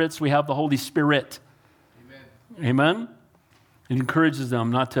spirits. We have the Holy Spirit. Amen? Amen? It encourages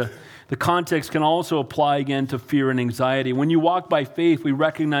them not to. The context can also apply again to fear and anxiety. When you walk by faith, we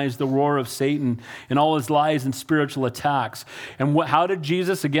recognize the roar of Satan and all his lies and spiritual attacks. And how did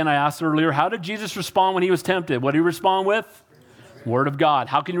Jesus, again, I asked earlier, how did Jesus respond when he was tempted? What did he respond with? Word of God.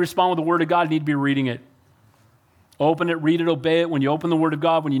 How can you respond with the Word of God? You need to be reading it. Open it, read it, obey it. When you open the Word of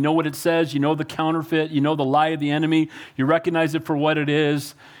God, when you know what it says, you know the counterfeit, you know the lie of the enemy, you recognize it for what it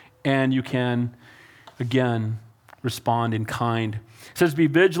is, and you can, again, respond in kind. It says, be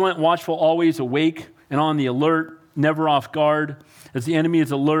vigilant, watchful, always awake, and on the alert, never off guard. As the enemy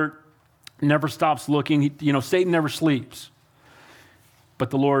is alert, never stops looking. Satan never sleeps. But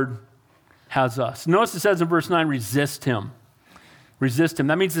the Lord has us. Notice it says in verse 9, resist him. Resist him.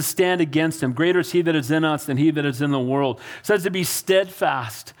 That means to stand against him. Greater is he that is in us than he that is in the world. It says to be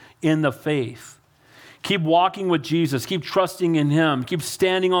steadfast in the faith. Keep walking with Jesus. Keep trusting in him. Keep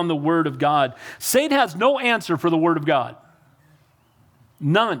standing on the word of God. Satan has no answer for the word of God.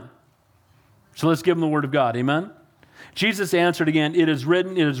 None. So let's give him the word of God. Amen? Jesus answered again, it is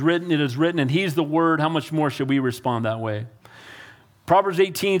written, it is written, it is written, and he's the word. How much more should we respond that way? Proverbs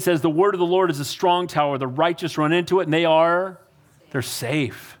 18 says, the word of the Lord is a strong tower. The righteous run into it, and they're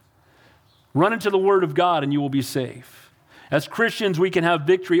safe. Run into the word of God, and you will be safe. As Christians, we can have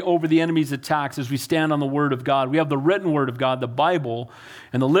victory over the enemy's attacks as we stand on the word of God. We have the written word of God, the Bible,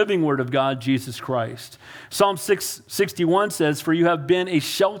 and the living word of God, Jesus Christ. Psalm 61 says, for you have been a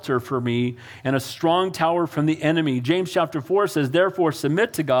shelter for me and a strong tower from the enemy. James chapter 4 says, therefore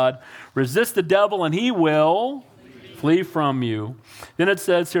submit to God, resist the devil, and he will flee from you. Then it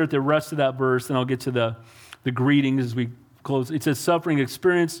says here at the rest of that verse, and I'll get to the greetings as we close. It says, suffering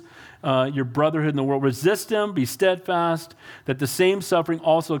experience your brotherhood in the world. Resist them, be steadfast, that the same suffering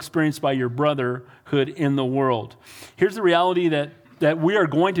also experienced by your brotherhood in the world. Here's the reality that we are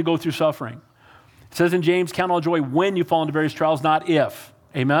going to go through suffering. It says in James, count all joy when you fall into various trials, not if.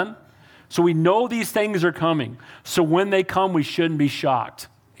 Amen? So we know these things are coming. So when they come, we shouldn't be shocked.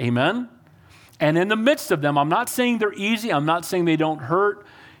 Amen? And in the midst of them, I'm not saying they're easy. I'm not saying they don't hurt.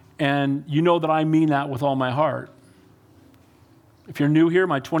 And you know that I mean that with all my heart. If you're new here,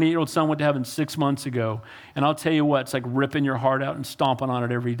 my 28-year-old son went to heaven 6 months ago. And I'll tell you what, it's like ripping your heart out and stomping on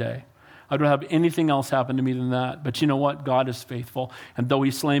it every day. I'd rather have anything else happen to me than that. But you know what? God is faithful. And though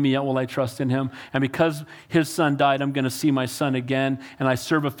he slay me, yet will I trust in him. And because his son died, I'm going to see my son again. And I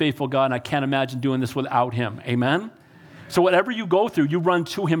serve a faithful God, and I can't imagine doing this without him. Amen? So whatever you go through, you run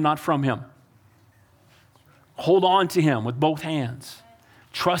to him, not from him. Hold on to him with both hands.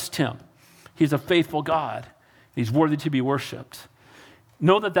 Trust him. He's a faithful God. He's worthy to be worshiped.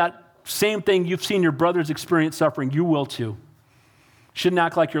 Know that same thing you've seen your brothers experience suffering, you will too. Shouldn't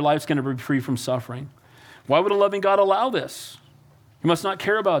act like your life's going to be free from suffering. Why would a loving God allow this? He must not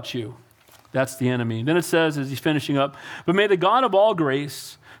care about you. That's the enemy. Then it says, as he's finishing up, but may the God of all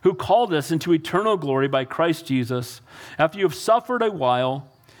grace, who called us into eternal glory by Christ Jesus, after you have suffered a while,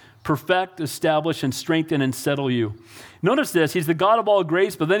 perfect, establish, and strengthen, and settle you. Notice this, he's the God of all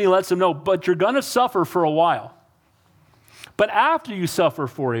grace, but then he lets them know, but you're going to suffer for a while. But after you suffer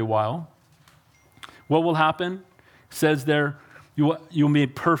for a while, what will happen? It says there, you'll be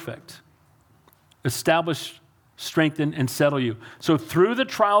made perfect, establish, strengthen, and settle you. So through the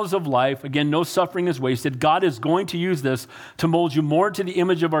trials of life, again, no suffering is wasted. God is going to use this to mold you more to the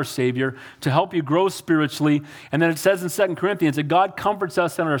image of our Savior, to help you grow spiritually. And then it says in 2 Corinthians that God comforts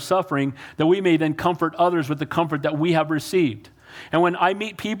us in our suffering, that we may then comfort others with the comfort that we have received. And when I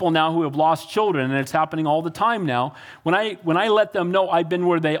meet people now who have lost children, and it's happening all the time now, when I let them know I've been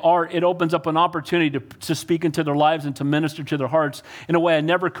where they are, it opens up an opportunity to speak into their lives and to minister to their hearts in a way I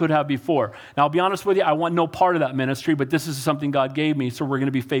never could have before. Now, I'll be honest with you, I want no part of that ministry, but this is something God gave me, so we're going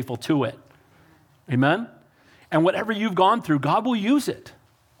to be faithful to it. Amen? And whatever you've gone through, God will use it.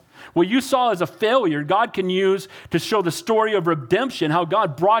 What you saw as a failure, God can use to show the story of redemption, how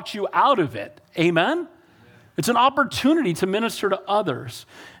God brought you out of it. Amen? It's an opportunity to minister to others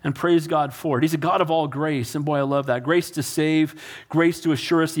and praise God for it. He's a God of all grace, and boy, I love that. Grace to save, grace to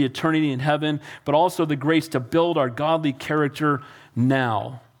assure us the eternity in heaven, but also the grace to build our godly character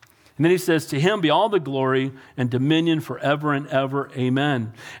now. And then he says, to him be all the glory and dominion forever and ever.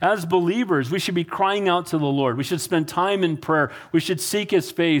 Amen. As believers, we should be crying out to the Lord. We should spend time in prayer. We should seek his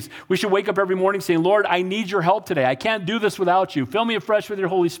face. We should wake up every morning saying, Lord, I need your help today. I can't do this without you. Fill me afresh with your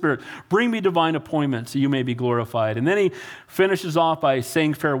Holy Spirit. Bring me divine appointments so you may be glorified. And then he finishes off by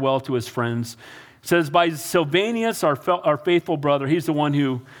saying farewell to his friends. It says, by Silvanus, our faithful brother, he's the one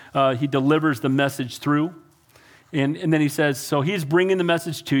who he delivers the message through. And then he says, so he's bringing the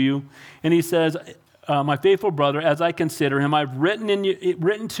message to you. And he says, my faithful brother, as I consider him, I've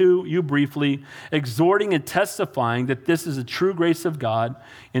written to you briefly, exhorting and testifying that this is a true grace of God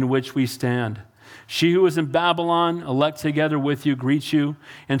in which we stand. She who is in Babylon, elect together with you, greets you.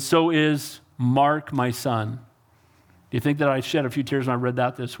 And so is Mark, my son. Do you think that I shed a few tears when I read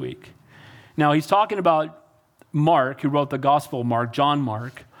that this week? Now, he's talking about Mark, who wrote the Gospel of Mark, John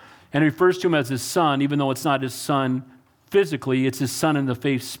Mark. And he refers to him as his son, even though it's not his son physically, it's his son in the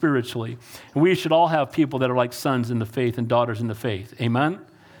faith spiritually. And we should all have people that are like sons in the faith and daughters in the faith. Amen?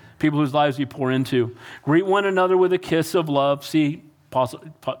 People whose lives we pour into. Greet one another with a kiss of love. See,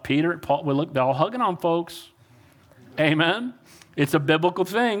 Peter, Paul, they're all hugging on folks. Amen? It's a biblical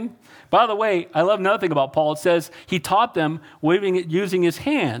thing. By the way, I love another thing about Paul. It says he taught them waving it using his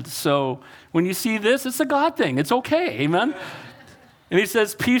hands. So when you see this, it's a God thing. It's okay. Amen? And he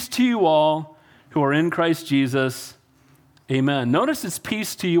says, peace to you all who are in Christ Jesus. Amen. Notice it's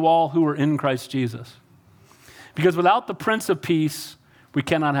peace to you all who are in Christ Jesus. Because without the Prince of Peace, we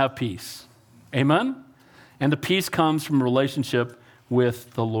cannot have peace. Amen? And the peace comes from a relationship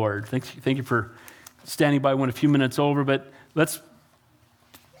with the Lord. Thank you for standing by. Went a few minutes over, but let's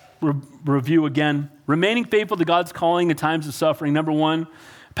review again. Remaining faithful to God's calling in times of suffering. Number one,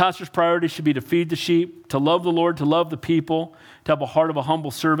 pastor's priority should be to feed the sheep, to love the Lord, to love the people, to have a heart of a humble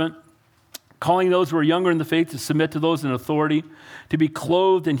servant, calling those who are younger in the faith to submit to those in authority, to be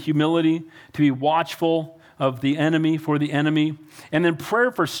clothed in humility, to be watchful of the enemy, for the enemy, and then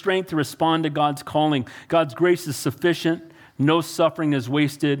prayer for strength to respond to God's calling. God's grace is sufficient. No suffering is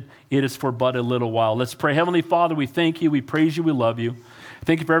wasted. It is for but a little while. Let's pray. Heavenly Father, we thank you. We praise you. We love you.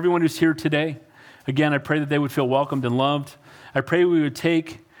 Thank you for everyone who's here today. Again, I pray that they would feel welcomed and loved. I pray we would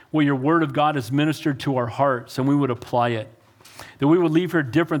take what your word of God has ministered to our hearts and we would apply it. That we would leave here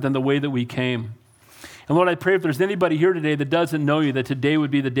different than the way that we came. And Lord, I pray if there's anybody here today that doesn't know you, that today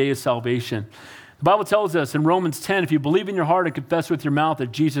would be the day of salvation. The Bible tells us in Romans 10, if you believe in your heart and confess with your mouth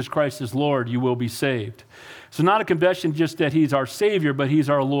that Jesus Christ is Lord, you will be saved. So not a confession just that he's our Savior, but he's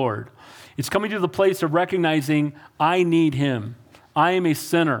our Lord. It's coming to the place of recognizing I need him. I am a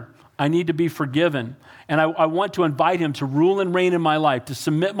sinner. I need to be forgiven. And I want to invite him to rule and reign in my life, to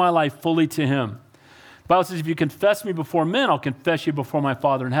submit my life fully to him. The Bible says, if you confess me before men, I'll confess you before my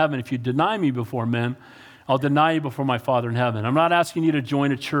Father in heaven. If you deny me before men, I'll deny you before my Father in heaven. I'm not asking you to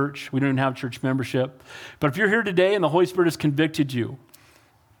join a church. We don't even have church membership. But if you're here today and the Holy Spirit has convicted you,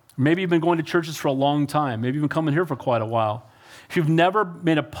 maybe you've been going to churches for a long time. Maybe you've been coming here for quite a while. If you've never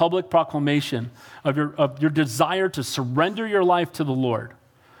made a public proclamation of your desire to surrender your life to the Lord,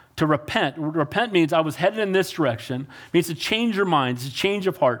 to repent. Repent means I was headed in this direction. It means to change your mind. It's a change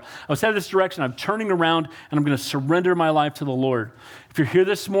of heart. I was headed this direction. I'm turning around and I'm going to surrender my life to the Lord. If you're here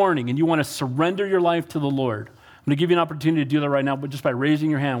this morning and you want to surrender your life to the Lord, I'm going to give you an opportunity to do that right now, but just by raising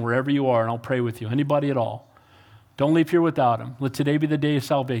your hand wherever you are, and I'll pray with you. Anybody at all. Don't leave here without him. Let today be the day of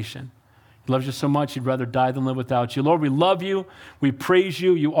salvation. He loves you so much, he'd rather die than live without you. Lord, we love you. We praise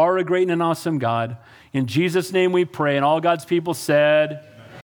you. You are a great and an awesome God. In Jesus' name we pray. And all God's people said,